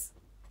 Empress.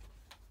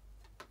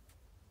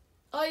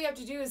 All you have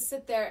to do is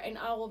sit there and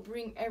I will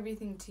bring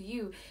everything to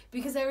you.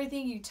 Because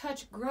everything you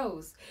touch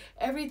grows.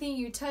 Everything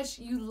you touch,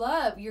 you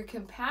love, your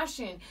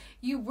compassion.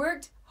 You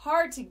worked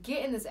hard to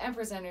get in this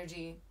Empress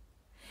energy.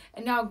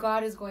 And now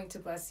God is going to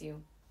bless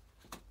you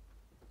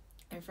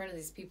in front of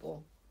these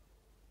people.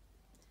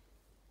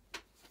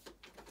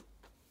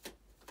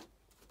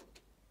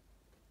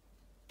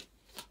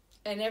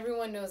 And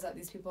everyone knows that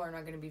these people are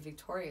not going to be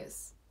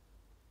victorious.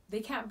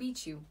 They can't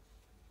beat you.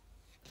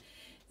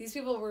 These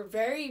people were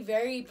very,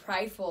 very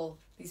prideful.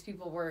 These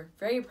people were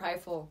very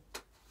prideful.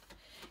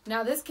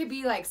 Now, this could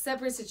be like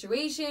separate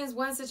situations,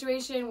 one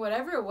situation,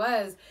 whatever it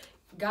was.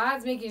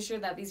 God's making sure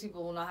that these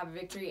people will not have a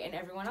victory, and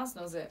everyone else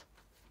knows it.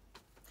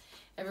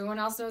 Everyone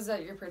else knows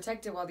that you're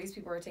protected while these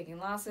people are taking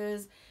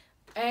losses.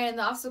 And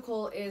the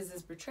obstacle is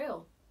this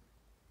betrayal.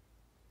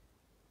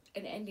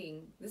 An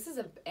ending. This is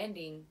an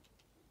ending.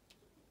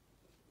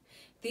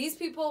 These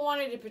people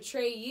wanted to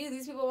betray you.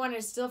 These people wanted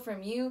to steal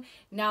from you.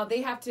 Now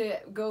they have to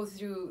go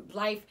through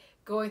life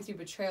going through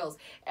betrayals.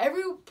 Like,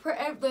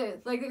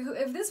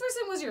 if this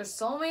person was your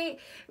soulmate,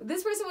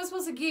 this person was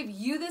supposed to give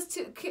you this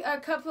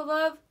cup of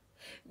love.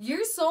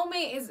 Your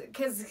soulmate is,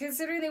 because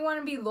considering they want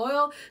to be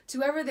loyal to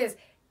whoever this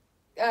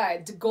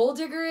gold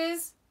digger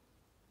is,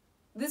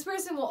 this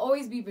person will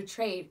always be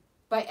betrayed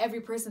by every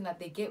person that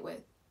they get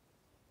with.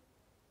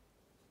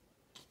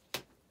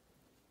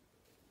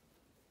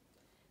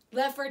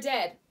 Left for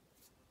dead.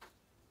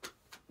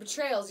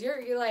 Betrayals.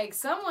 You're like,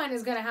 someone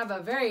is going to have a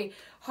very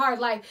hard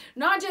life.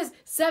 Not just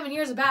 7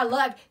 years of bad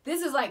luck.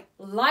 This is like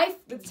life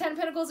with 10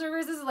 Pentacles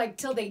reversed. This is like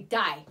till they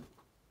die.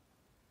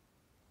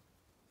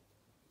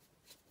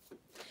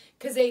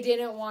 Because they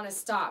didn't want to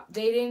stop.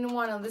 They didn't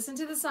want to listen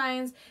to the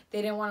signs.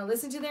 They didn't want to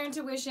listen to their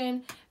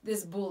intuition.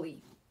 This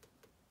bully.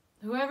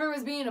 Whoever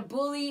was being a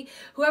bully,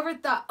 whoever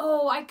thought,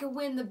 oh, I could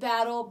win the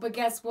battle. But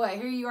guess what?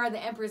 Here you are,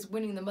 the Empress,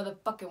 winning the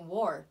motherfucking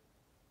war.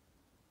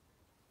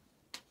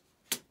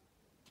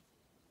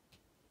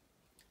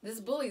 This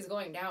bully's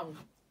going down.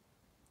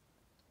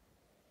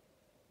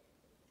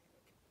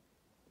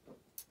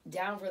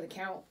 Down for the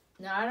count.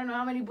 Now, I don't know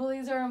how many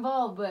bullies are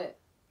involved, but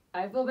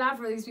I feel bad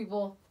for these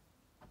people.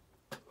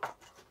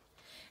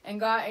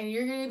 And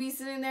you're going to be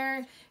sitting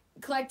there,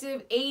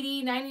 collective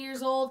 80, 90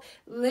 years old,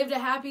 lived a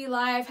happy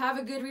life, have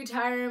a good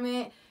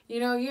retirement. You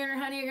know, you and your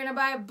honey are going to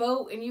buy a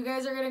boat, and you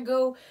guys are going to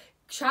go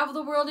travel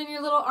the world in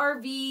your little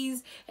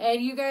RVs,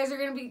 and you guys are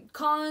going to be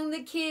calling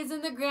the kids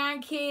and the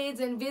grandkids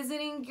and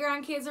visiting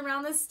grandkids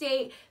around the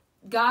state.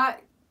 God,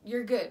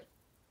 you're good.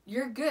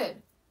 You're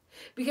good.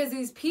 Because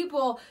these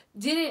people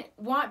didn't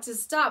want to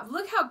stop.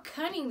 Look how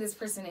cunning this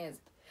person is.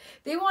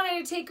 They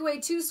wanted to take away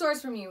 2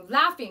 swords from you.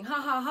 Laughing. Ha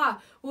ha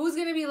ha. Who's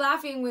going to be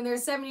laughing when they're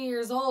 70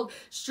 years old,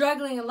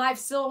 struggling in life,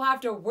 still have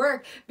to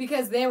work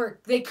because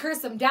they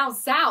cursed them down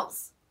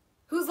south?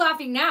 Who's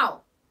laughing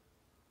now?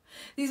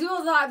 These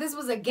people thought this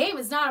was a game.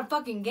 It's not a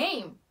fucking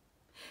game.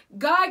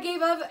 God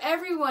gave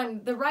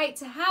everyone the right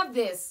to have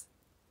this.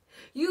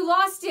 You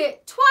lost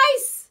it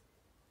twice.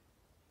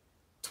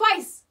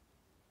 Twice.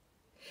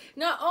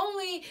 Not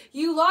only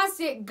you lost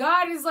it,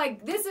 God is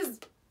like, this is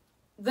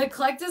the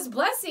collective's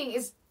blessing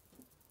is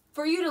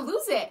for you to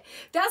lose it.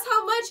 That's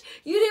how much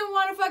you didn't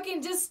want to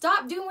fucking just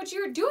stop doing what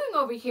you were doing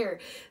over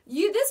here.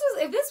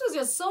 If this was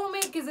your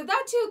soulmate, because if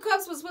that 2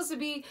 cups was supposed to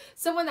be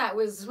someone that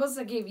was supposed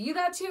to give you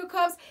that 2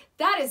 cups,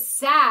 that is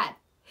sad.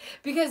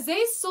 Because they're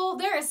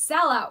a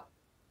sellout.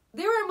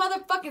 They were a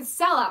motherfucking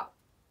sellout.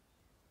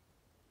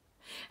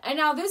 And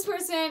now this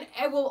person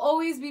will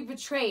always be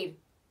betrayed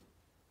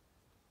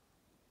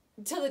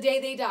until the day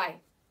they die.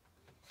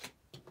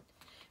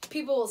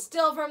 People will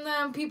steal from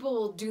them. People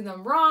will do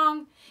them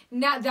wrong.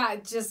 Not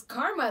that just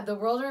karma, the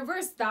world in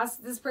reverse. That's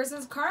this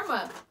person's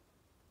karma.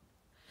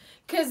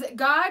 Because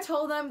God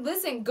told them,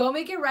 listen, go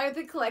make it right with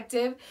the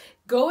collective.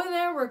 Go in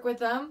there and work with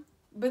them.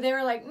 But they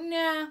were like,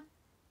 nah,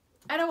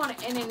 I don't want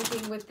to end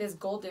anything with this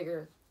gold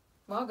digger.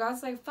 Well,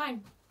 God's like,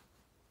 fine.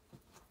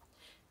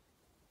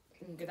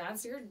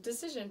 That's your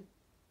decision.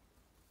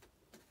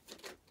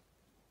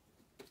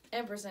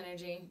 Empress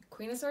energy.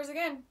 Queen of Swords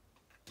again.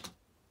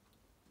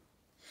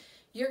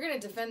 You're going to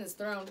defend this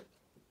throne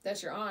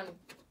that you're on.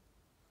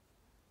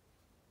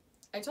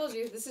 I told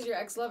you, this is your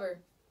ex-lover.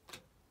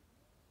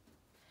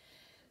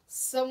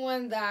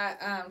 Someone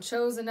that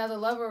chose another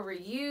lover over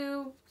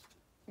you.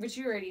 which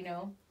you already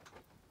know.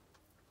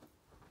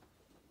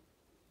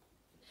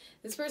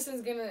 This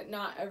person's gonna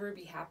not ever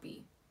be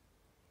happy.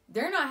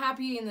 They're not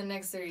happy in the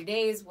next 30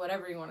 days,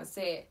 whatever you want to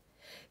say it.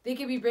 They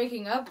could be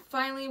breaking up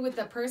finally with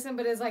the person,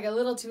 but it's like a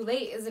little too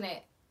late, isn't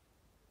it?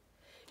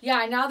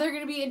 Yeah, now they're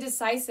going to be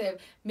indecisive,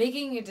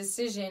 making a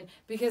decision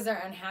because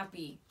they're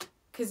unhappy.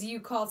 Because you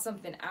called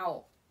something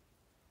out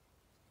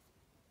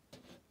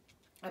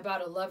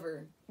about a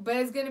lover. But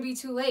it's going to be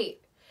too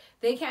late.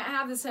 They can't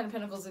have the 10 of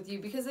Pentacles with you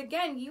because,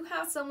 again, you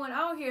have someone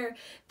out here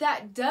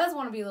that does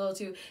want to be loyal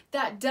to,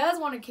 that does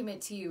want to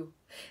commit to you,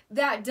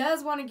 that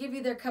does want to give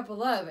you their cup of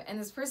love. And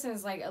this person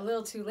is like a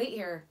little too late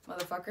here,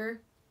 motherfucker.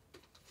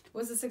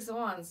 What's the 6 of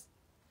Wands?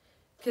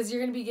 Because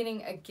you're going to be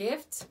getting a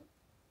gift.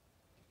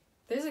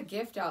 There's a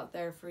gift out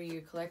there for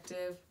you,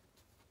 collective.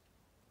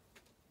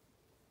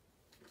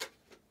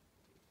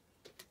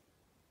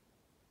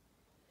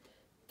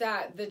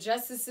 That the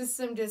justice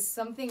system does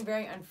something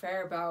very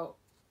unfair about.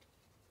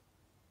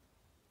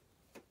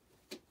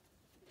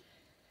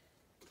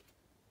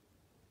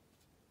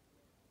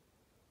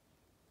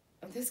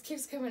 This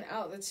keeps coming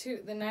out.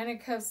 The 9 of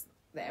Cups,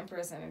 the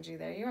Empress energy.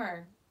 There you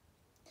are.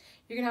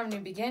 You're going to have a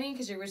new beginning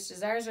because your wish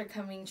desires are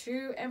coming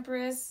true,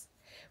 Empress.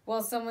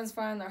 While someone's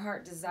following their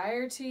heart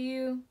desire to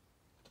you.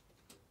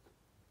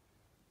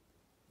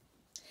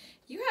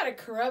 You had a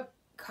corrupt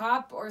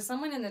cop or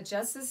someone in the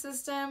justice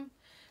system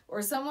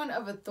or someone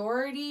of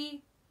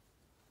authority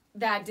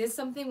that did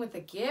something with a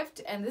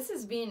gift, and this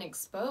is being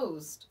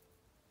exposed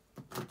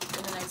in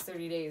the next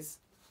 30 days.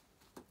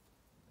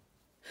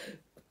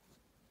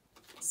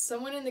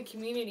 Someone in the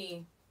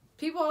community.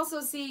 People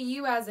also see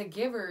you as a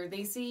giver.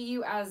 They see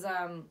you as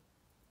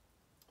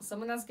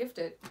someone that's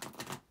gifted.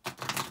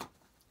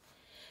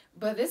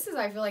 But this is,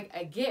 I feel like,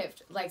 a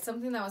gift. Like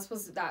something that was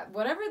supposed to,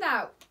 whatever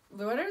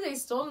they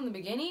stole in the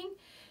beginning,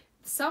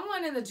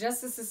 someone in the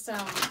justice system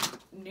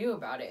knew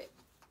about it.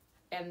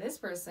 And this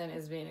person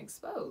is being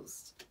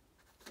exposed.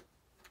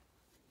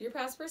 Your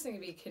past person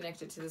can be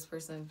connected to this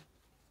person.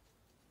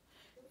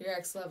 Your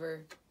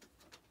ex-lover.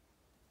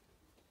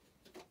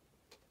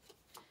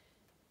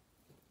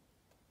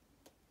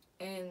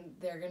 And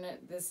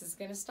this is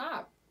gonna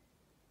stop.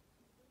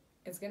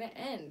 It's gonna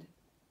end.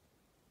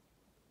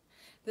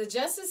 The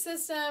justice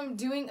system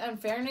doing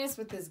unfairness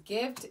with this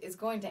gift is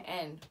going to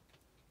end.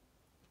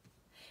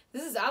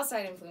 This is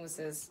outside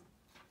influences.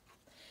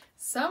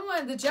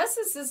 The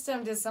justice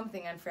system did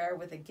something unfair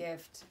with a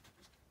gift.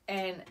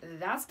 And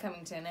that's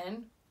coming to an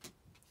end.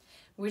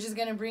 Which is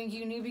going to bring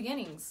you new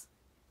beginnings.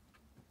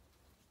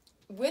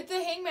 With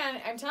the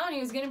Hangman, I'm telling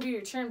you, it's going to be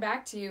returned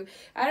back to you.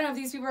 I don't know if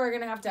these people are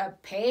going to have to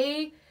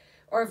pay,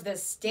 or if the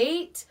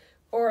state,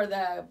 or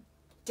the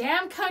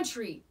damn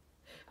country.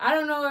 I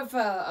don't know if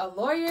a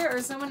lawyer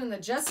or someone in the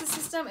justice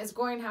system is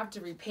going to have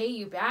to repay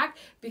you back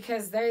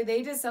because they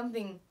did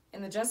something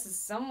in the justice.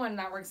 Someone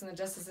that works in the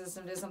justice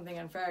system did something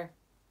unfair.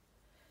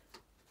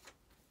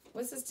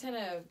 What's this 10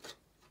 of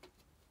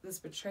this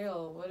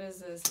betrayal? What is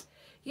this?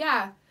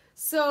 Yeah.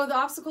 So the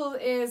obstacle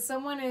is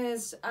someone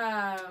is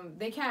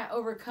they can't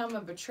overcome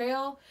a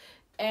betrayal,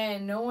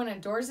 and no one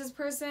adores this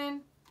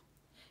person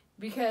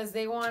because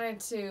they wanted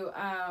to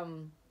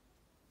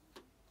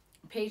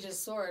Page of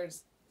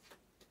Swords.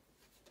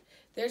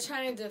 They're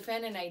trying to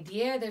defend an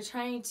idea.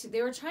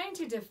 They were trying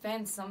to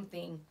defend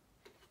something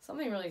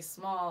really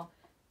small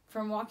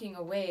from walking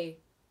away.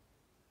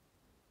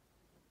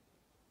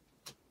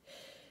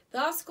 The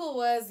obstacle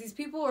was these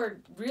people were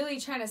really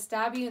trying to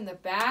stab you in the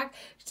back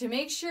to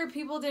make sure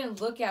people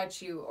didn't look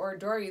at you or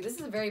adore you. This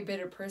is a very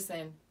bitter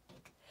person.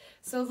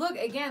 So look,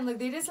 again, look,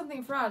 they did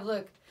something fraud.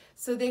 Look,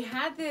 so they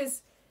had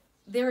this,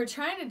 they were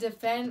trying to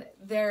defend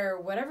their,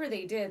 whatever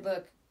they did.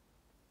 Look,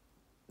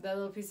 that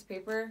little piece of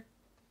paper.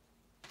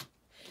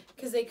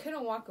 Because they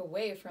couldn't walk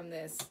away from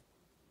this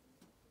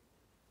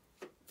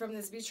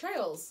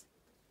betrayals.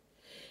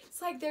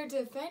 It's like they're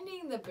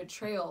defending the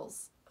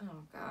betrayals.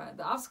 Oh, God.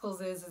 The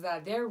obstacles is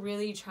that they're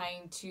really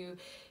trying to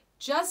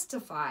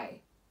justify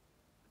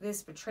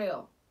this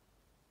betrayal.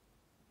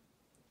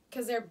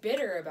 Because they're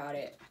bitter about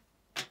it.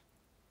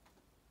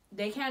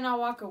 They cannot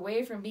walk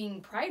away from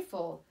being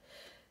prideful.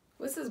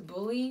 What's this,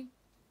 bully?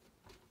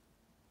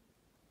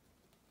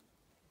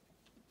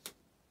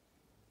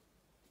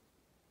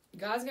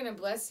 God's going to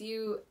bless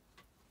you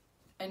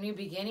a new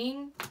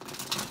beginning.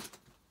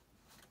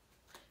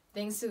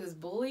 Thanks to this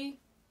bully.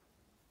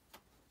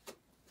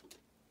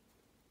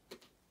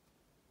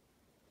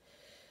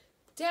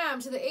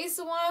 Damn, to the Ace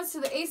of Wands, to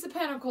the Ace of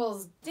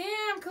Pentacles.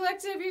 Damn,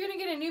 collective, you're going to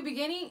get a new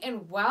beginning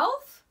in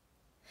wealth,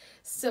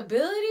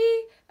 stability,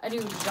 a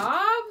new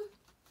job.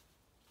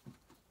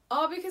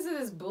 All because of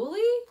this bully?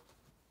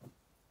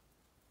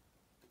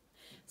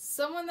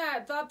 Someone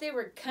that thought they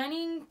were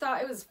cunning,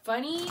 thought it was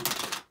funny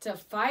to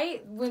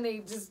fight when they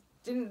just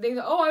didn't. They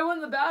oh, I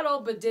won the battle,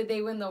 but did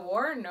they win the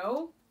war?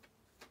 No.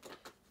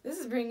 This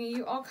is bringing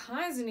you all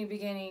kinds of new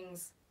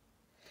beginnings.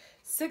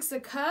 6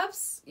 of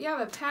Cups. You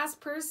have a past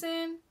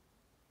person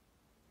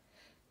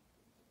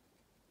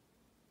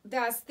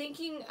that's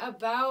thinking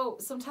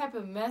about some type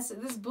of mess.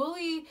 This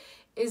bully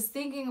is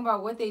thinking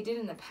about what they did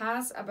in the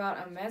past, about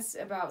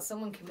about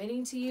someone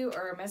committing to you,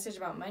 or a message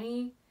about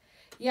money.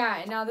 Yeah,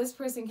 and now this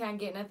person can't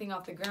get nothing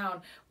off the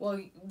ground. Well,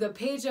 the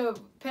Page of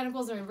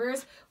Pentacles in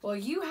reverse. Well,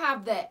 you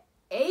have the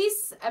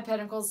Ace of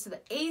Pentacles to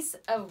the Ace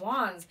of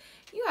Wands.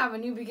 You have a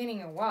new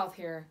beginning of wealth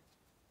here.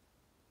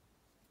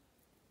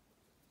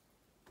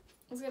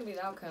 What's going to be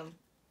the outcome?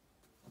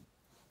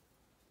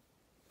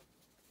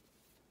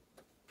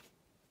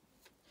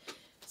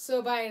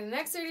 So by the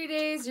next 30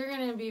 days, you're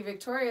going to be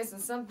victorious in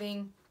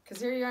something.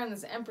 Because here you are in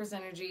this Empress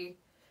energy.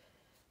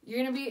 You're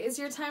going to be, it's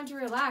your time to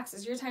relax.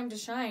 It's your time to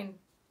shine.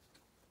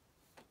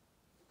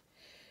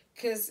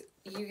 Because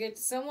you get,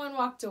 someone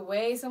walked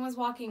away. Someone's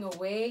walking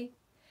away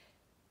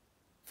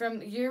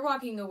from, you're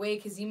walking away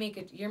because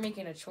you're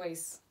making a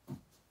choice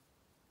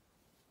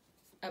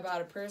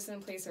about a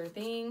person, place, or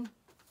thing.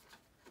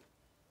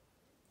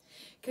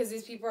 Because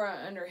these people are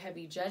under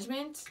heavy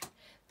judgment.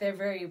 They're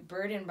very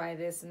burdened by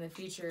this in the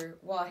future.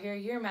 While here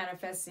you're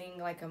manifesting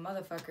like a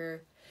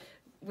motherfucker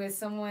with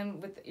someone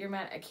with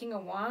a King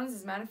of Wands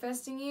is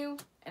manifesting you.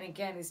 And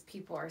again, these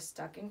people are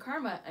stuck in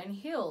karma,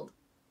 unhealed.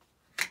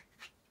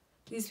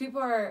 These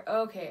people are,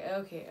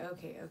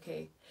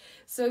 okay.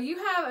 So you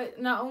have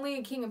not only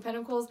a King of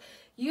Pentacles,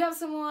 you have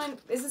someone,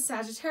 this is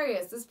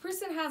Sagittarius. This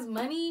person has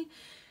money.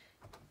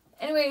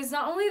 Anyways,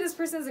 not only this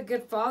person is a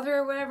good father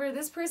or whatever,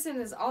 this person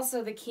is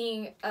also the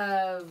king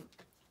of,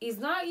 he's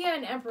not yet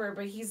an emperor,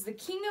 but he's the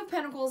King of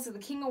Pentacles to the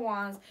King of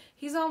Wands.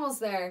 He's almost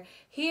there.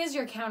 He is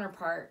your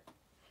counterpart,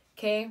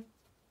 okay?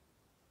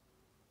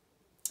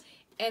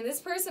 And this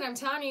person, I'm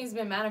telling you, has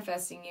been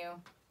manifesting you.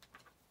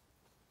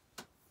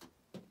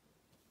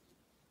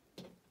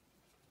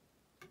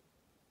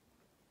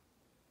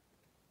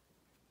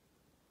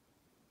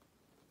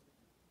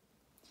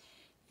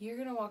 You're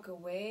going to walk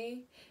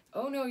away.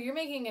 Oh, no, you're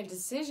making a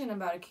decision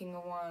about a King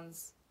of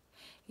Wands.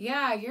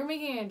 Yeah, you're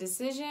making a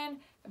decision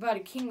about a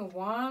King of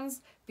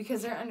Wands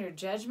because they're under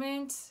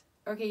judgment.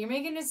 Okay, you're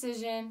making a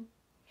decision.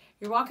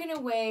 You're walking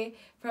away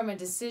from a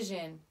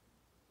decision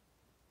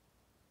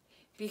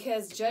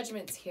because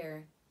judgment's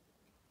here.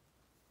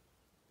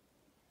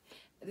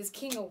 This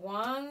King of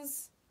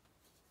Wands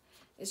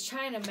is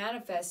trying to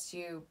manifest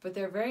you, but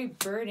they're very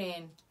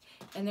burdened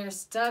and they're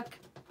stuck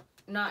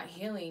not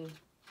healing.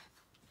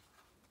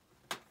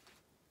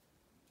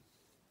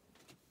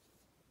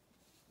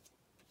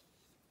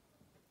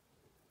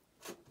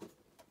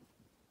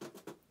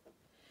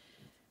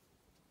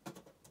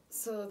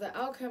 So the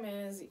outcome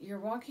is you're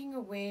walking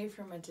away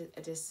from a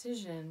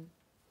decision.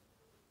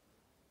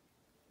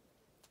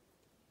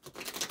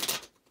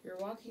 You're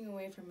walking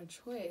away from a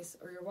choice,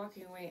 or you're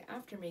walking away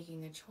after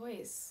making a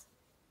choice.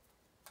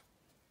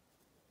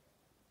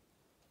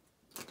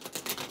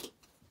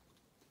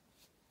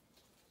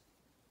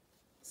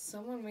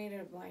 Someone made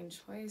a blind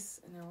choice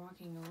and they're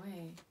walking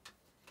away.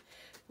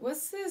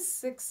 What's this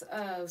Six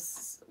of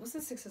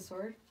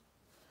Swords?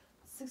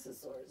 Six of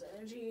Swords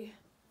energy.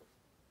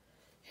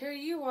 Here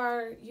you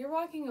are, you're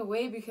walking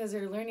away because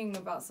you're learning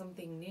about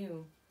something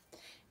new.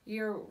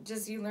 You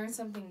learned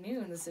something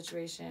new in the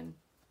situation.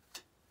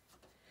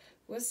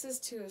 What's this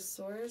Two of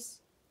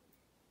Swords?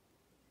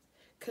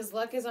 Because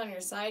luck is on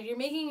your side. You're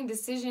making a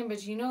decision,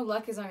 but you know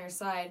luck is on your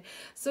side.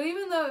 So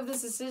even though if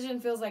this decision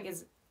feels like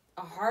it's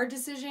a hard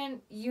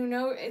decision, you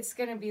know it's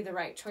going to be the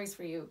right choice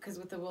for you. Because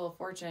with the Wheel of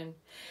Fortune.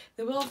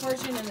 The Wheel of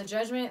Fortune and the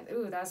Judgment,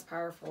 ooh, that's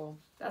powerful.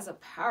 That's a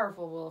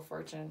powerful Wheel of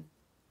Fortune.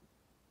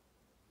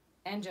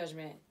 And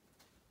Judgment.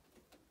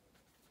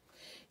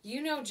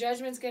 You know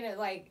Judgment's gonna,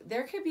 like,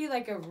 there could be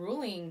like a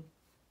ruling.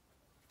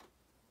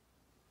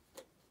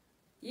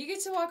 You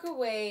get to walk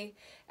away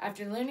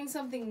after learning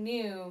something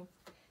new.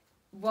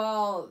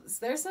 Well,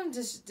 there's some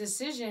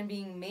decision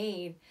being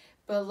made,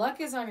 but luck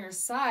is on your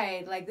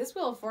side. Like, this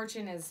Wheel of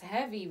Fortune is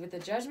heavy with the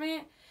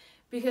Judgment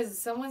because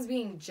someone's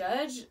being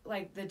judged.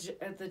 Like,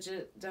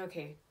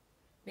 okay,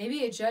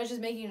 maybe a judge is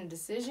making a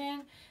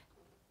decision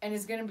and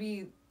is gonna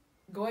be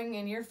going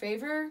in your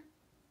favor.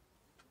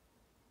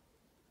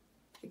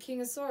 The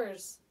King of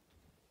Swords.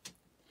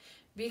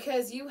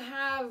 Because you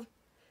have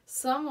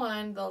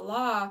someone, the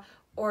law,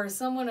 or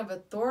someone of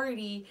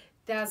authority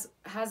that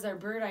has their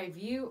bird eye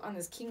view on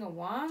this King of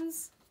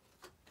Wands.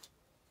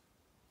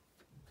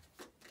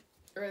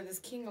 Or this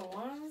King of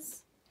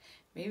Wands.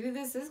 Maybe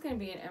this is going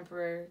to be an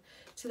emperor.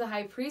 To the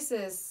High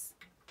Priestess.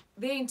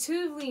 They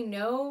intuitively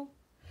know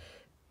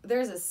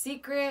there's a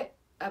secret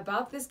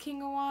about this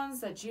King of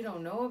Wands that you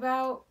don't know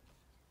about.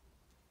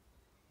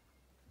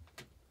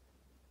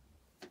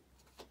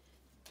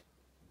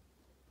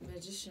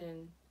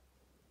 Magician.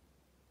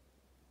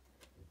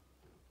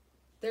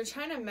 They're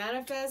trying to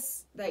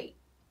manifest that.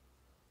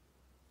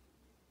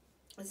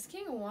 Is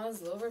King of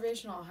Wands low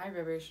vibrational or high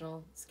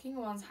vibrational? Is King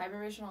of Wands high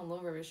vibrational and low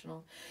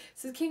vibrational?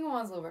 This is King of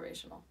Wands low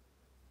vibrational.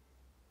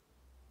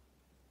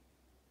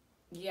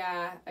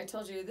 Yeah, I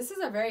told you. This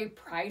is a very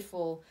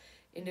prideful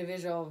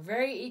individual.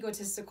 Very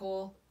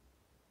egotistical.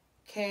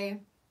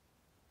 Okay.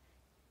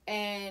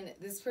 And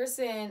this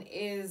person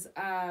is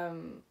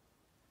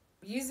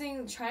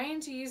trying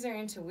to use their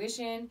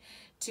intuition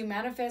to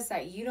manifest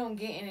that you don't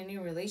get in a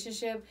new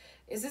relationship.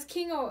 Is this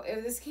King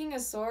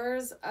of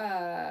Swords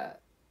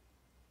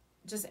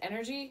just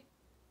energy?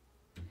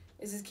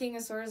 Is this King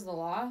of Swords the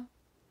law?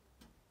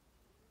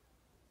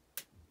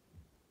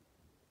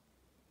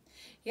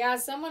 Yeah,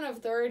 someone of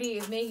authority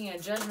is making a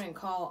judgment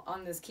call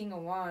on this King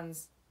of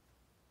Wands.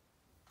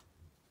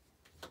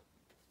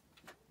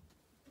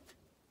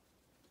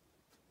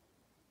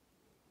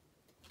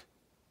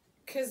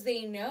 Because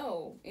they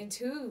know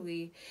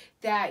intuitively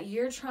that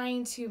you're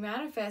trying to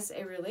manifest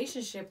a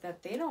relationship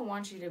that they don't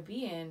want you to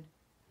be in.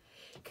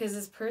 Because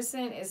this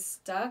person is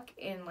stuck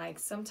in like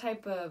some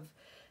type of...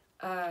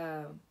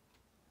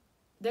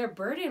 they're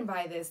burdened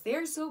by this.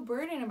 They're so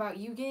burdened about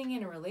you getting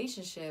in a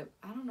relationship.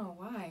 I don't know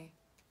why.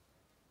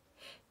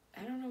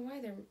 I don't know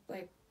why they're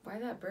like... why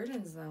that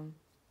burdens them.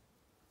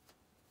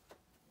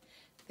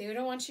 They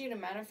don't want you to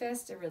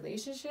manifest a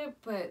relationship,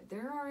 but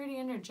they're already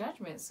under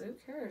judgment, so who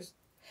cares?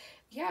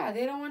 Yeah,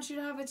 they don't want you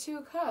to have a 2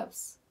 of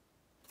Cups.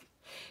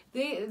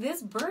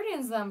 This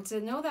burdens them to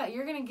know that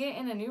you're going to get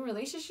in a new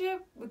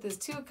relationship with this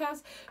 2 of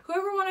Cups.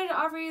 Whoever wanted to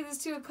offer you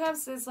this 2 of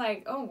Cups, it's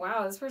like, oh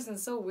wow, this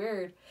person's so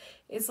weird.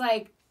 It's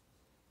like,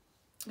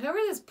 whoever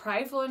this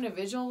prideful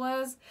individual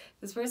was,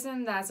 this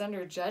person that's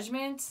under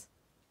judgment,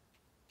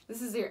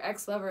 this is your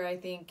ex-lover, I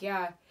think,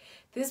 yeah.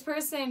 This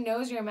person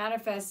knows you're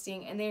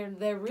manifesting, and they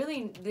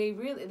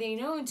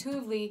know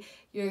intuitively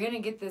you're gonna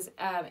get this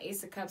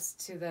Ace of Cups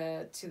to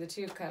the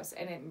 2 of Cups,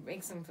 and it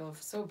makes them feel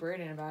so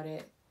burdened about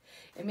it.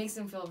 It makes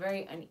them feel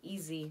very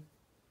uneasy.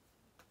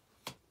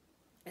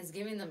 It's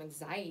giving them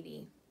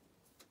anxiety.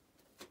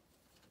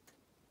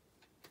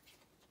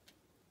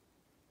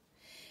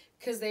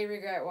 Because they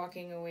regret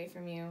walking away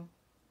from you.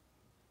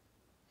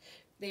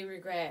 They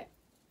regret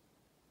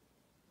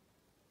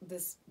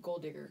this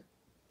gold digger.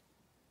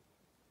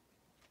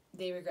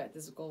 They regret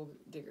this gold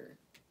digger.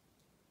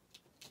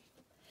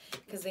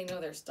 Because they know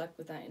they're stuck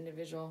with that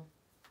individual.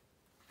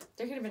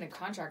 There could have been a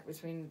contract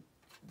between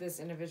this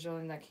individual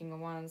and that King of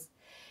Wands.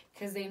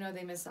 Because they know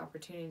they missed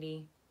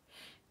opportunity.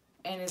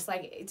 And it's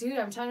like, dude,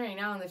 I'm telling you right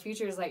now, in the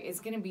future, it's like,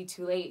 it's going to be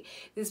too late.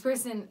 This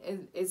person,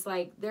 it's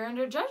like, they're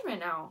under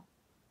judgment now.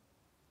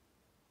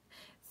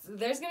 So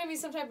there's going to be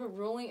some type of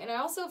ruling. And I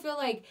also feel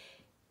like,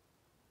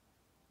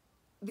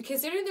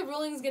 considering the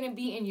ruling is going to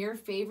be in your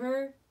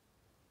favor,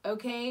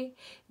 okay,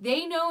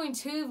 they know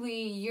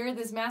intuitively you're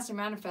this master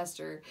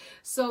manifester,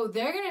 so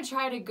they're gonna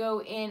try to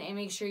go in and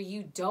make sure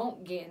you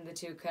don't get in the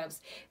 2 of Cups,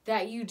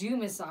 that you do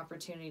miss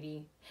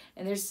opportunity,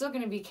 and they're still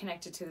gonna be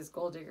connected to this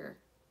gold digger.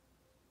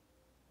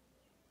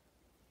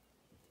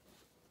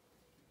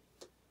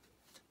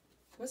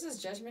 What's this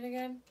judgment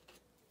again?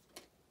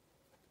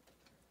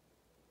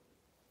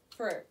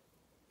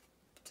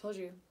 Told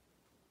you,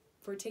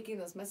 for taking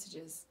those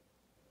messages,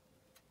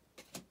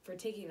 for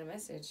taking the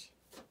message.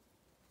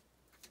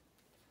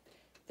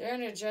 They're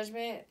under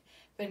judgment,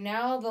 but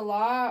now the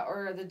law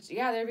or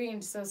they're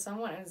being, so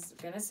someone is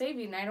going to save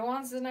you. Knight of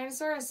Wands is Knight of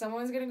Swords.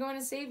 Someone's going to go in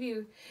and save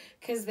you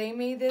because they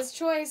made this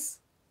choice.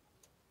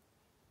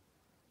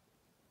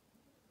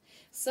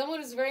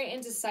 Someone is very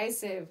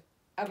indecisive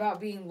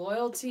about being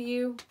loyal to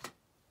you.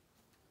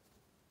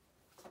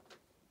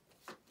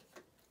 A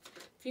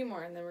few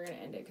more and then we're going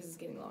to end it because it's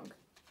getting long.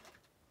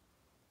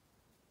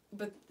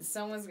 But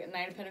someone's got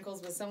Knight of Pentacles,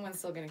 but someone's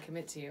still going to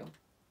commit to you.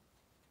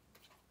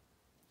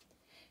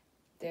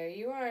 There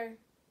you are.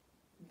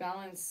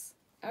 Balance.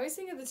 I always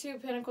think of the 2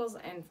 of Pentacles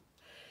and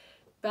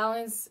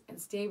balance and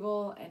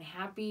stable and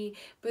happy.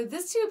 But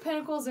this 2 of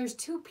Pentacles, there's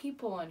 2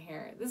 people in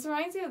here. This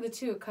reminds me of the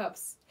 2 of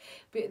Cups.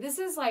 But this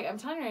is like, I'm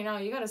telling you right now,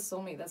 you got a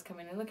soulmate that's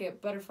coming in. Look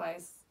at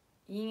butterflies.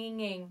 Yin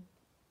yang.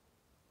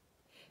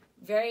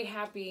 Very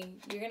happy.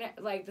 You're gonna,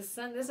 like, the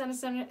sun, this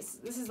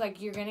is like,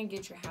 you're gonna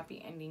get your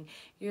happy ending.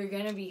 You're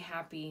gonna be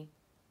happy.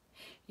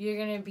 You're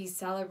gonna be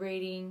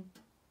celebrating.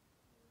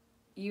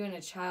 You and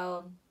a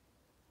child.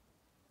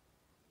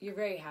 You're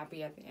very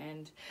happy at the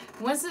end.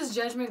 Once this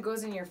judgment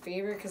goes in your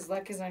favor, because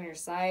luck is on your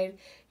side,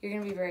 you're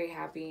going to be very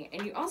happy.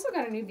 And you also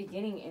got a new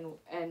beginning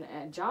in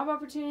a job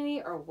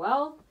opportunity or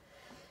wealth.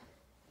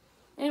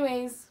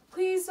 Anyways,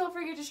 please don't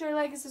forget to share,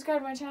 like, and subscribe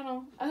to my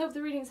channel. I hope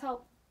the readings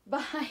help.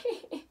 Bye.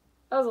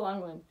 That was a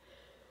long one.